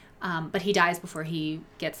gun, but he dies before he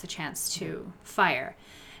gets the chance to fire.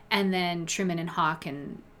 And then Truman and Hawk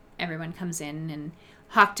and everyone comes in, and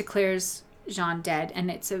Hawk declares Jean dead, and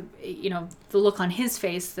it's the look on his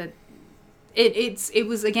face that. It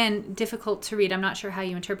was, again, difficult to read. I'm not sure how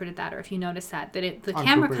you interpreted that or if you noticed that the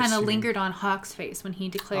camera kind of lingered on Hawk's face when he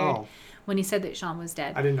declared, when he said that Jean was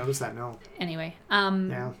dead. I didn't notice that, no. Anyway.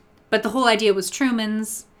 But the whole idea was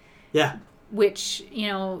Truman's. Yeah. Which,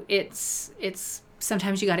 it's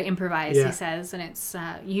sometimes you got to improvise, he says, and it's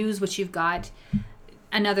use what you've got.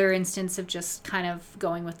 Another instance of just kind of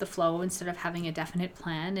going with the flow instead of having a definite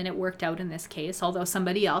plan, and it worked out in this case, although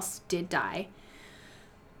somebody else did die.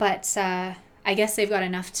 But I guess they've got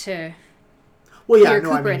enough to clear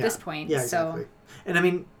Cooper at this point. Yeah, exactly. So.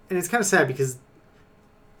 And it's kind of sad because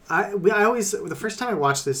I always, the first time I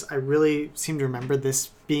watched this, I really seem to remember this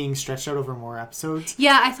being stretched out over more episodes.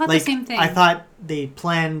 Yeah, I thought the same thing. I thought they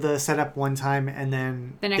planned the setup one time and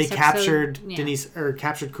then they captured Denise or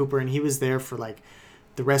captured Cooper, and he was there for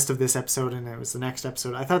the rest of this episode, and it was the next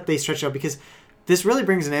episode. I thought they stretched out because this really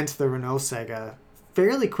brings an end to the Renault saga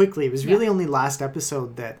fairly quickly. It was really only last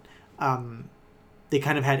episode that they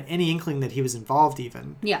kind of had any inkling that he was involved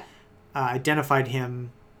even. Yeah. Identified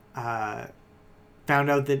him, found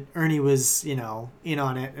out that Ernie was, in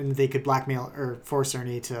on it, and they could blackmail or force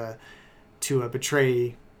Ernie to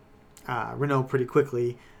betray Renault pretty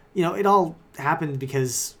quickly. It all happened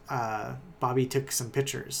because Bobby took some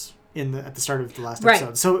pictures at the start of the last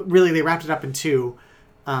episode. So really they wrapped it up in 2.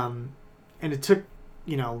 And it took,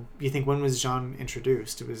 you think, when was Jean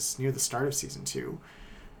introduced? It was near the start of season 2.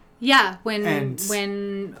 Yeah,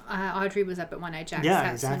 when Audrey was up at One Eye Jack's.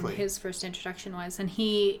 Yeah, exactly. When his first introduction was, and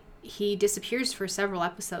he disappears for several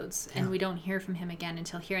episodes, and we don't hear from him again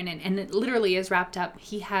until here, and it literally is wrapped up.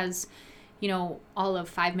 He has, all of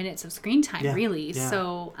 5 minutes of screen time, really. Yeah.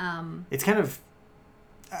 So it's kind of.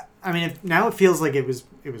 Now it feels like it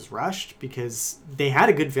was rushed because they had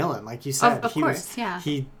a good villain, like you said. Of course.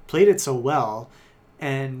 He played it so well.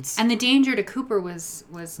 And the danger to Cooper was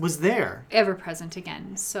there, ever present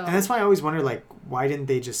again. So, and that's why I always wonder, why didn't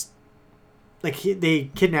they just, they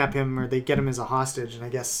kidnap him or they get him as a hostage? And I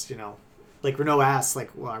guess Renault asks,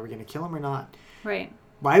 well, are we going to kill him or not? Right.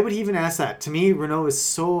 Why would he even ask that? To me, Renault is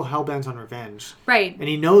so hell bent on revenge. Right. And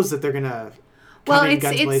he knows that they're going to come in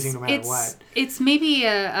guns blazing no matter what. It's maybe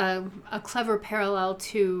a clever parallel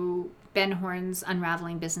to Ben Horne's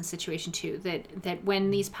unraveling business situation too. That when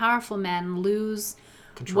these powerful men lose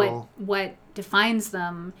control, what defines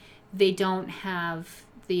them, they don't have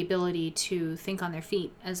the ability to think on their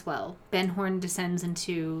feet as well. Ben Horne descends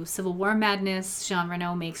into Civil War madness. Jean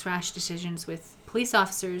Renault makes rash decisions with police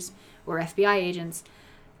officers or FBI agents.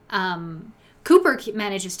 Cooper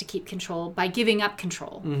manages to keep control by giving up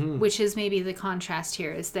control, which is maybe the contrast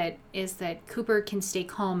here. Is that Cooper can stay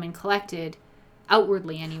calm and collected.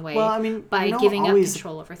 Outwardly, anyway. Well, by giving up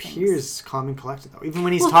control over things. He appears calm and collected, though. Even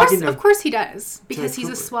when he's talking to... Of course he does. Because he's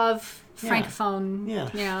a suave francophone,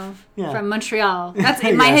 from Montreal. That's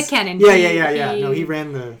in my headcanon. Yeah. No, he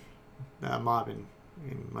ran the mob in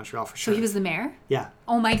Montreal for sure. So he was the mayor? Yeah.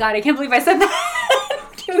 Oh my God, I can't believe I said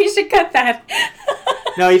that. We should cut that.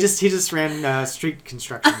 No, he just ran street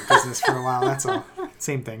construction business for a while. That's all.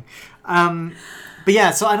 Same thing. But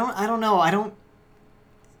yeah, so I don't know.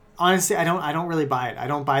 honestly, I don't really buy it. I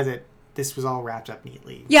don't buy that this was all wrapped up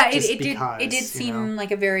neatly. Yeah, it did seem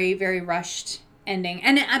like a very, very rushed ending.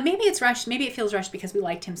 And maybe it's rushed. Maybe it feels rushed because we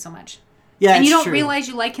liked him so much. Yeah, and you don't true. realize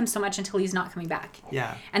you like him so much until he's not coming back.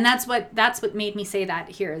 Yeah. And that's what made me say that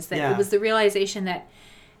here, is that it was the realization that,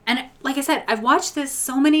 and like I said, I've watched this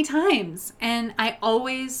so many times and I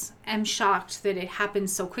always am shocked that it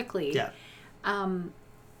happens so quickly. Yeah.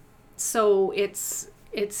 So it's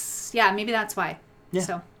maybe that's why. Yeah.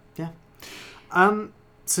 So. Yeah.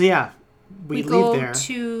 So yeah, we go leave there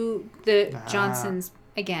to the Johnsons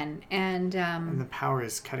again, and the power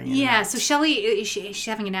is cutting in. Yeah, so Shelley, she's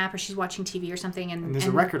having a nap or she's watching TV or something, and there's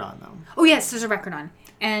a record on though. Oh yes, there's a record on,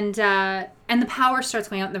 and the power starts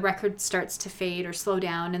going out, and the record starts to fade or slow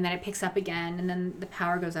down, and then it picks up again, and then the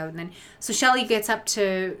power goes out, and then so Shelley gets up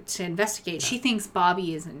to investigate. Yeah. She thinks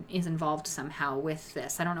Bobby is involved somehow with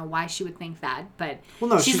this. I don't know why she would think that, but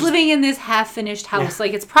she's living in this half-finished house. Yeah.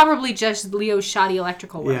 Like it's probably just Leo's shoddy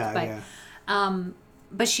electrical work. Yeah,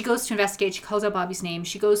 but she goes to investigate. She calls out Bobby's name.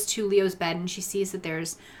 She goes to Leo's bed, and she sees that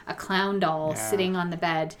there's a clown doll sitting on the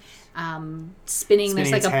bed, spinning.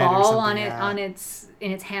 There's like a ball on it,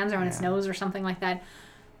 in its hands or on its nose or something like that,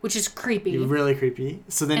 which is creepy. Really creepy.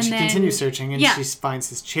 So then she continues searching, and she finds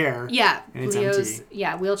his chair. Yeah, and it's empty.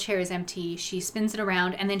 Yeah, wheelchair is empty. She spins it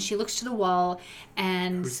around, and then she looks to the wall,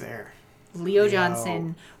 and who's there? Leo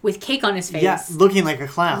Johnson with cake on his face. Yeah, looking like a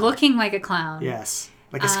clown. Yes.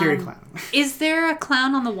 Like a scary clown. Is there a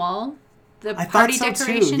clown on the wall? I thought so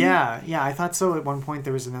decoration? Too. Yeah, I thought so. At one point,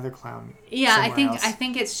 there was another clown. Yeah, I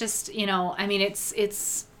think it's just I mean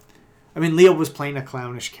it's. I mean, Leo was playing a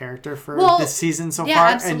clownish character for this season so far,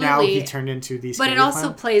 absolutely. And now he turned into these. But it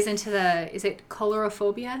also plays into is it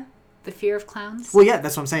colorophobia, the fear of clowns? Well, yeah,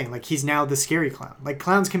 that's what I'm saying. Like he's now the scary clown. Like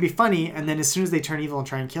clowns can be funny, and then as soon as they turn evil and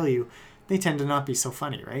try and kill you, they tend to not be so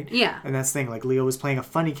funny, right? Yeah. And that's the thing. Like, Leo was playing a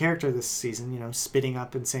funny character this season, spitting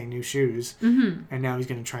up and saying new shoes. Mm-hmm. And now he's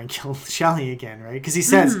going to try and kill Shelley again, right? Because he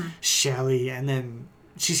says, Shelley, and then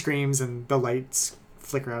she screams and the lights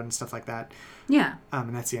flicker out and stuff like that. Yeah.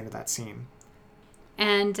 And that's the end of that scene.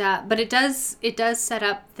 And, but it does set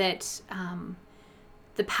up that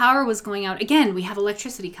the power was going out. Again, we have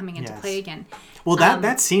electricity coming into play again. Well,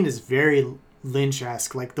 that scene is very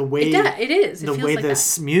Lynch-esque, like the way it is. It the feels way like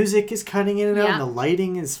the music is cutting in and out, and the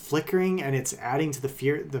lighting is flickering, and it's adding to the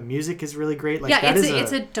fear. The music is really great. Like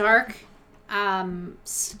it's a dark,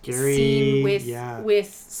 scary scene with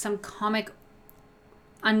some comic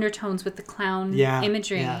undertones with the clown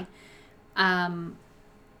imagery. Yeah.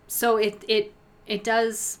 So it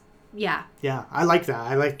does. Yeah. Yeah, I like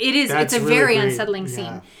that. It is. It's a really very unsettling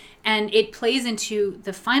scene, and it plays into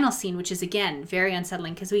the final scene, which is again very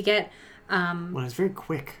unsettling because we get. Well, it's very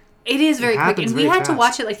quick. It is very quick, and we had to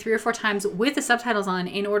watch it like 3 or 4 times with the subtitles on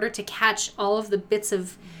in order to catch all of the bits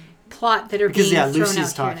of plot that are being thrown out. Because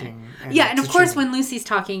Lucy's talking. And of course, when Lucy's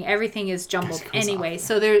talking, everything is jumbled anyway.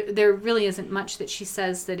 So there really isn't much that she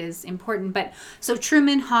says that is important. But so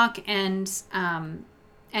Truman, Hawk, and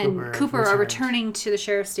Cooper are returning to the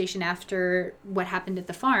sheriff's station after what happened at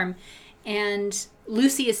the farm, and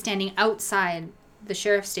Lucy is standing outside the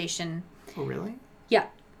sheriff's station. Oh, really? Yeah.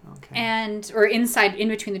 Okay. Or inside, in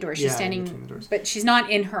between the doors. She's standing, but she's not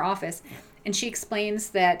in her office. And she explains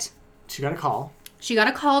that she got a call. She got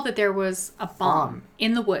a call that there was a bomb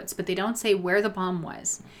in the woods, but they don't say where the bomb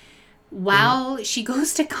was. While she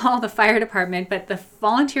goes to call the fire department, but the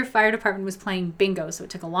volunteer fire department was playing bingo, so it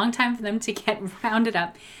took a long time for them to get rounded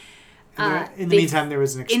up. In the meantime, there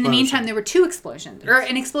was an explosion. In the meantime, there were 2 explosions, or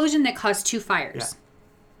an explosion that caused 2 fires. Yeah.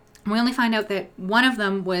 We only find out that one of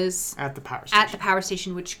them was at the power station. At the power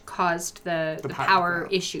station, which caused the power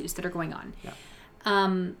issues that are going on. Yeah.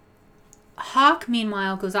 Hawk,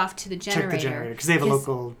 meanwhile, goes off to the generator. Check the generator because they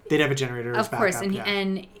have they'd have a generator. Of course,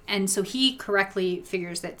 and so he correctly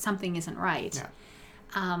figures that something isn't right.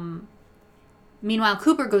 Yeah. Meanwhile,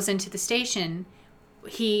 Cooper goes into the station.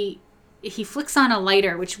 He flicks on a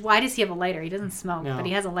lighter. Why does he have a lighter? He doesn't smoke, but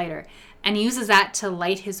he has a lighter. And he uses that to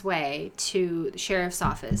light his way to the sheriff's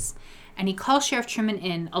office. And he calls Sheriff Truman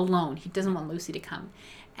in alone. He doesn't want Lucy to come.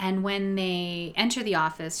 And when they enter the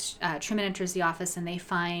office, Truman enters the office and they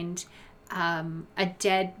find a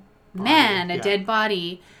dead man, a dead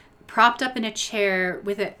body, propped up in a chair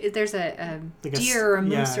with there's a like deer or a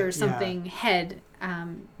moose or something head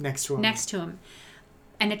next to him.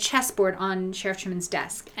 And a chessboard on Sheriff Truman's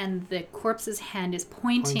desk, and the corpse's hand is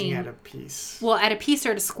pointing at a piece. Well, at a piece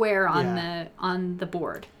or at a square on the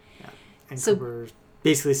board. Yeah. And so, Cooper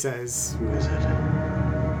basically says, "Who is it?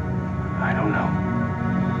 I don't know.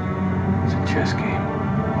 It's a chess game.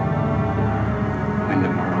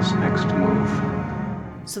 Windom Earl's next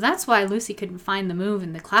move." So that's why Lucy couldn't find the move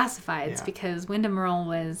in the classifieds, because Wyndham Earle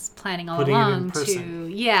was planning all along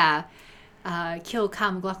to, kill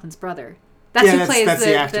Kyle MacLachlan's brother. That's who plays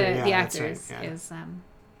the actor. The actor is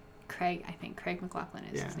Craig. I think Craig MacLachlan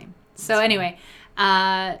is his name. So anyway,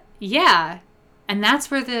 and that's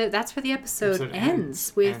where the episode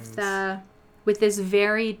ends with this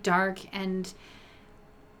very dark, and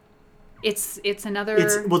it's another.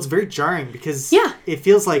 It's very jarring because it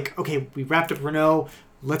feels like, okay, we wrapped up Renault.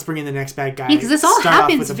 Let's bring in the next bad guy. Yeah, because this all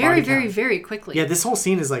happens very, very, very quickly. Yeah, this whole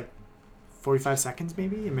scene is like 45 seconds,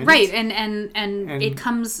 maybe a minute. Right, and it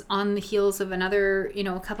comes on the heels of another,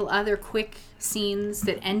 a couple other quick scenes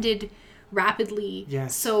that ended rapidly.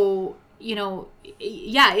 Yes. So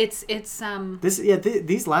it's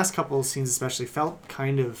these last couple of scenes especially felt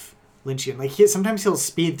kind of Lynchian. Like sometimes he'll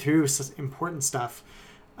speed through important stuff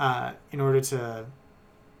in order to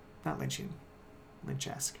not Lynchian,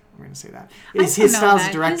 Lynch-esque. We're going to say that. His style as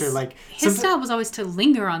a director, his style was always to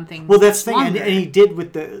linger on things. Well, that's the thing, and he did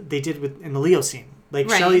in the Leo scene. Like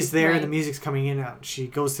Shelley's there, and the music's coming in and out. She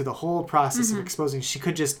goes through the whole process of exposing. She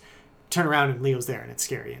could just turn around and Leo's there, and it's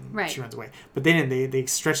scary, and she runs away. But they didn't. They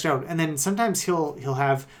stretched out, and then sometimes he'll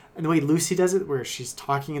have, and the way Lucy does it, where she's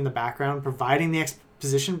talking in the background, providing the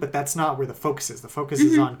exposition, but that's not where the focus is. The focus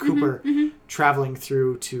is on Cooper traveling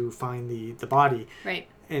through to find the body. Right.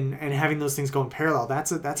 And having those things go in parallel,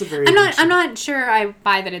 that's a very. I'm not sure I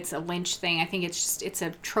buy that it's a Lynch thing. I think it's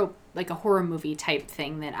a trope, like a horror movie type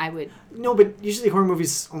thing that I would. No, but usually horror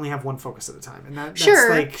movies only have one focus at a time, and that's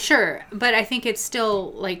sure. But I think it's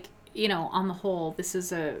still on the whole, this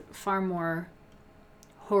is a far more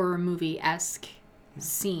horror movie-esque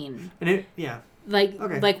scene. And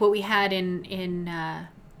like what we had in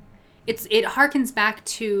it harkens back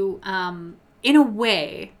to in a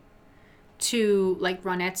way to like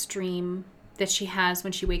Ronette's dream that she has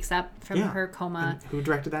when she wakes up from her coma. And who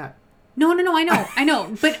directed that? No, I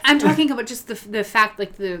know. But I'm talking about just the fact,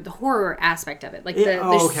 like the horror aspect of it, like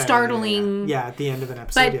the startling. Yeah, at the end of an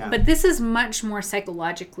episode. But this is much more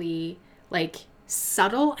psychologically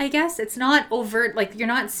subtle, I guess. It's not overt. Like you're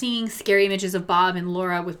not seeing scary images of Bob and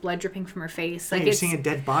Laura with blood dripping from her face. Like you're seeing a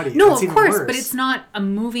dead body. No, That's of course, worse. but it's not a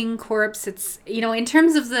moving corpse. It's in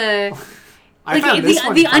terms of the.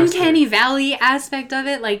 The uncanny valley aspect of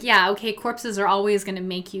it, corpses are always going to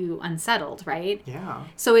make you unsettled, right? Yeah.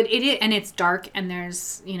 So it and it's dark, and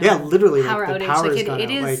there's literally power the outage. Power's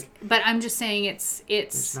It is, but I'm just saying it's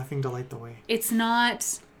there's nothing to light the way. It's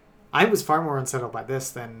not. I was far more unsettled by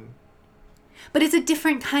this than. But it's a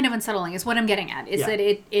different kind of unsettling. Is what I'm getting at. Is that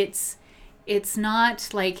it's not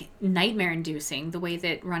like nightmare-inducing the way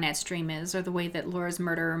that Ronette's dream is, or the way that Laura's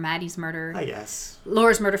murder or Maddie's murder. I guess.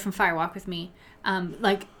 Laura's murder from Fire Walk with Me.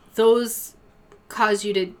 Those cause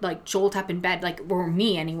you to jolt up in bed, or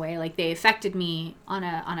me anyway. They affected me on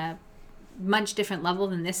a much different level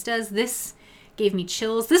than this does. This gave me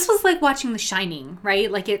chills. This was like watching The Shining,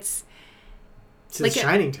 right? The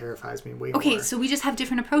Shining terrifies me way more. Okay, so we just have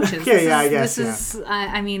different approaches. I guess.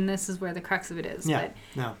 This is where the crux of it is. Yeah.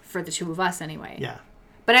 But for the two of us, anyway. Yeah.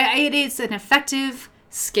 But it is an effective,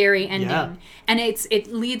 scary ending, and it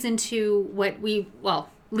leads into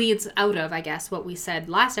leads out of, I guess, what we said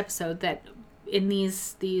last episode, that in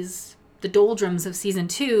the doldrums of season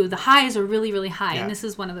 2, the highs are really, really high, and this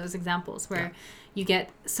is one of those examples where you get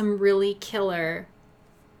some really killer,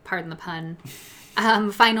 pardon the pun.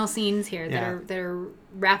 Final scenes here that are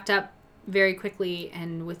wrapped up very quickly,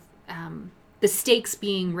 and with the stakes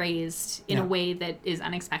being raised in a way that is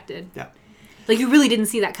unexpected. Yeah, you really didn't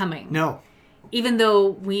see that coming. No, even though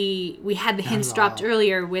we had the hints dropped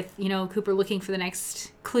earlier with Cooper looking for the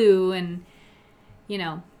next clue, and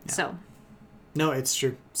so. No, it's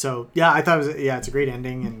true. So I thought it's a great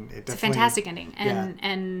ending, and it's a fantastic ending,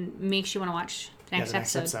 and makes you want to watch. Next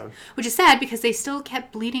episode. Which is sad because they still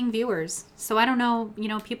kept bleeding viewers. So I don't know,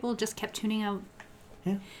 people just kept tuning out.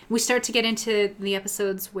 Yeah. We start to get into the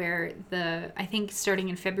episodes where I think starting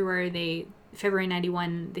in February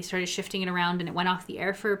 91, they started shifting it around, and it went off the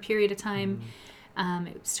air for a period of time.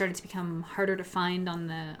 It started to become harder to find on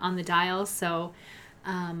the dial. So,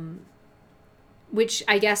 which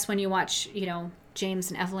I guess when you watch,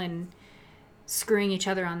 James and Evelyn screwing each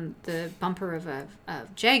other on the bumper of a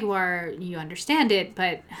Jaguar, you understand it,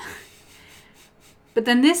 but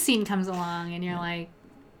then this scene comes along and you're like,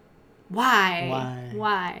 why?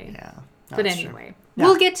 Yeah. But anyway,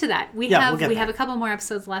 we'll get to that. We have a couple more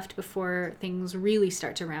episodes left before things really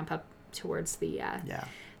start to ramp up towards the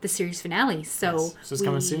series finale. So it's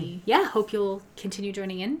coming soon. Yeah, hope you'll continue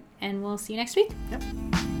joining in, and we'll see you next week. Yep.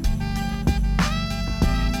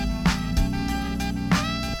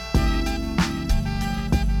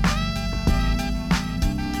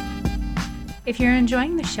 If you're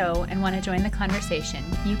enjoying the show and want to join the conversation,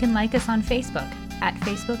 you can like us on Facebook at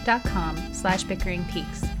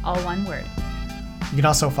facebook.com/bickeringpeaks, all one word. You can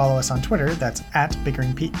also follow us on Twitter, that's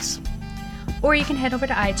 @bickeringpeaks. Or you can head over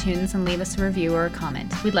to iTunes and leave us a review or a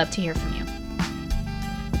comment. We'd love to hear from you.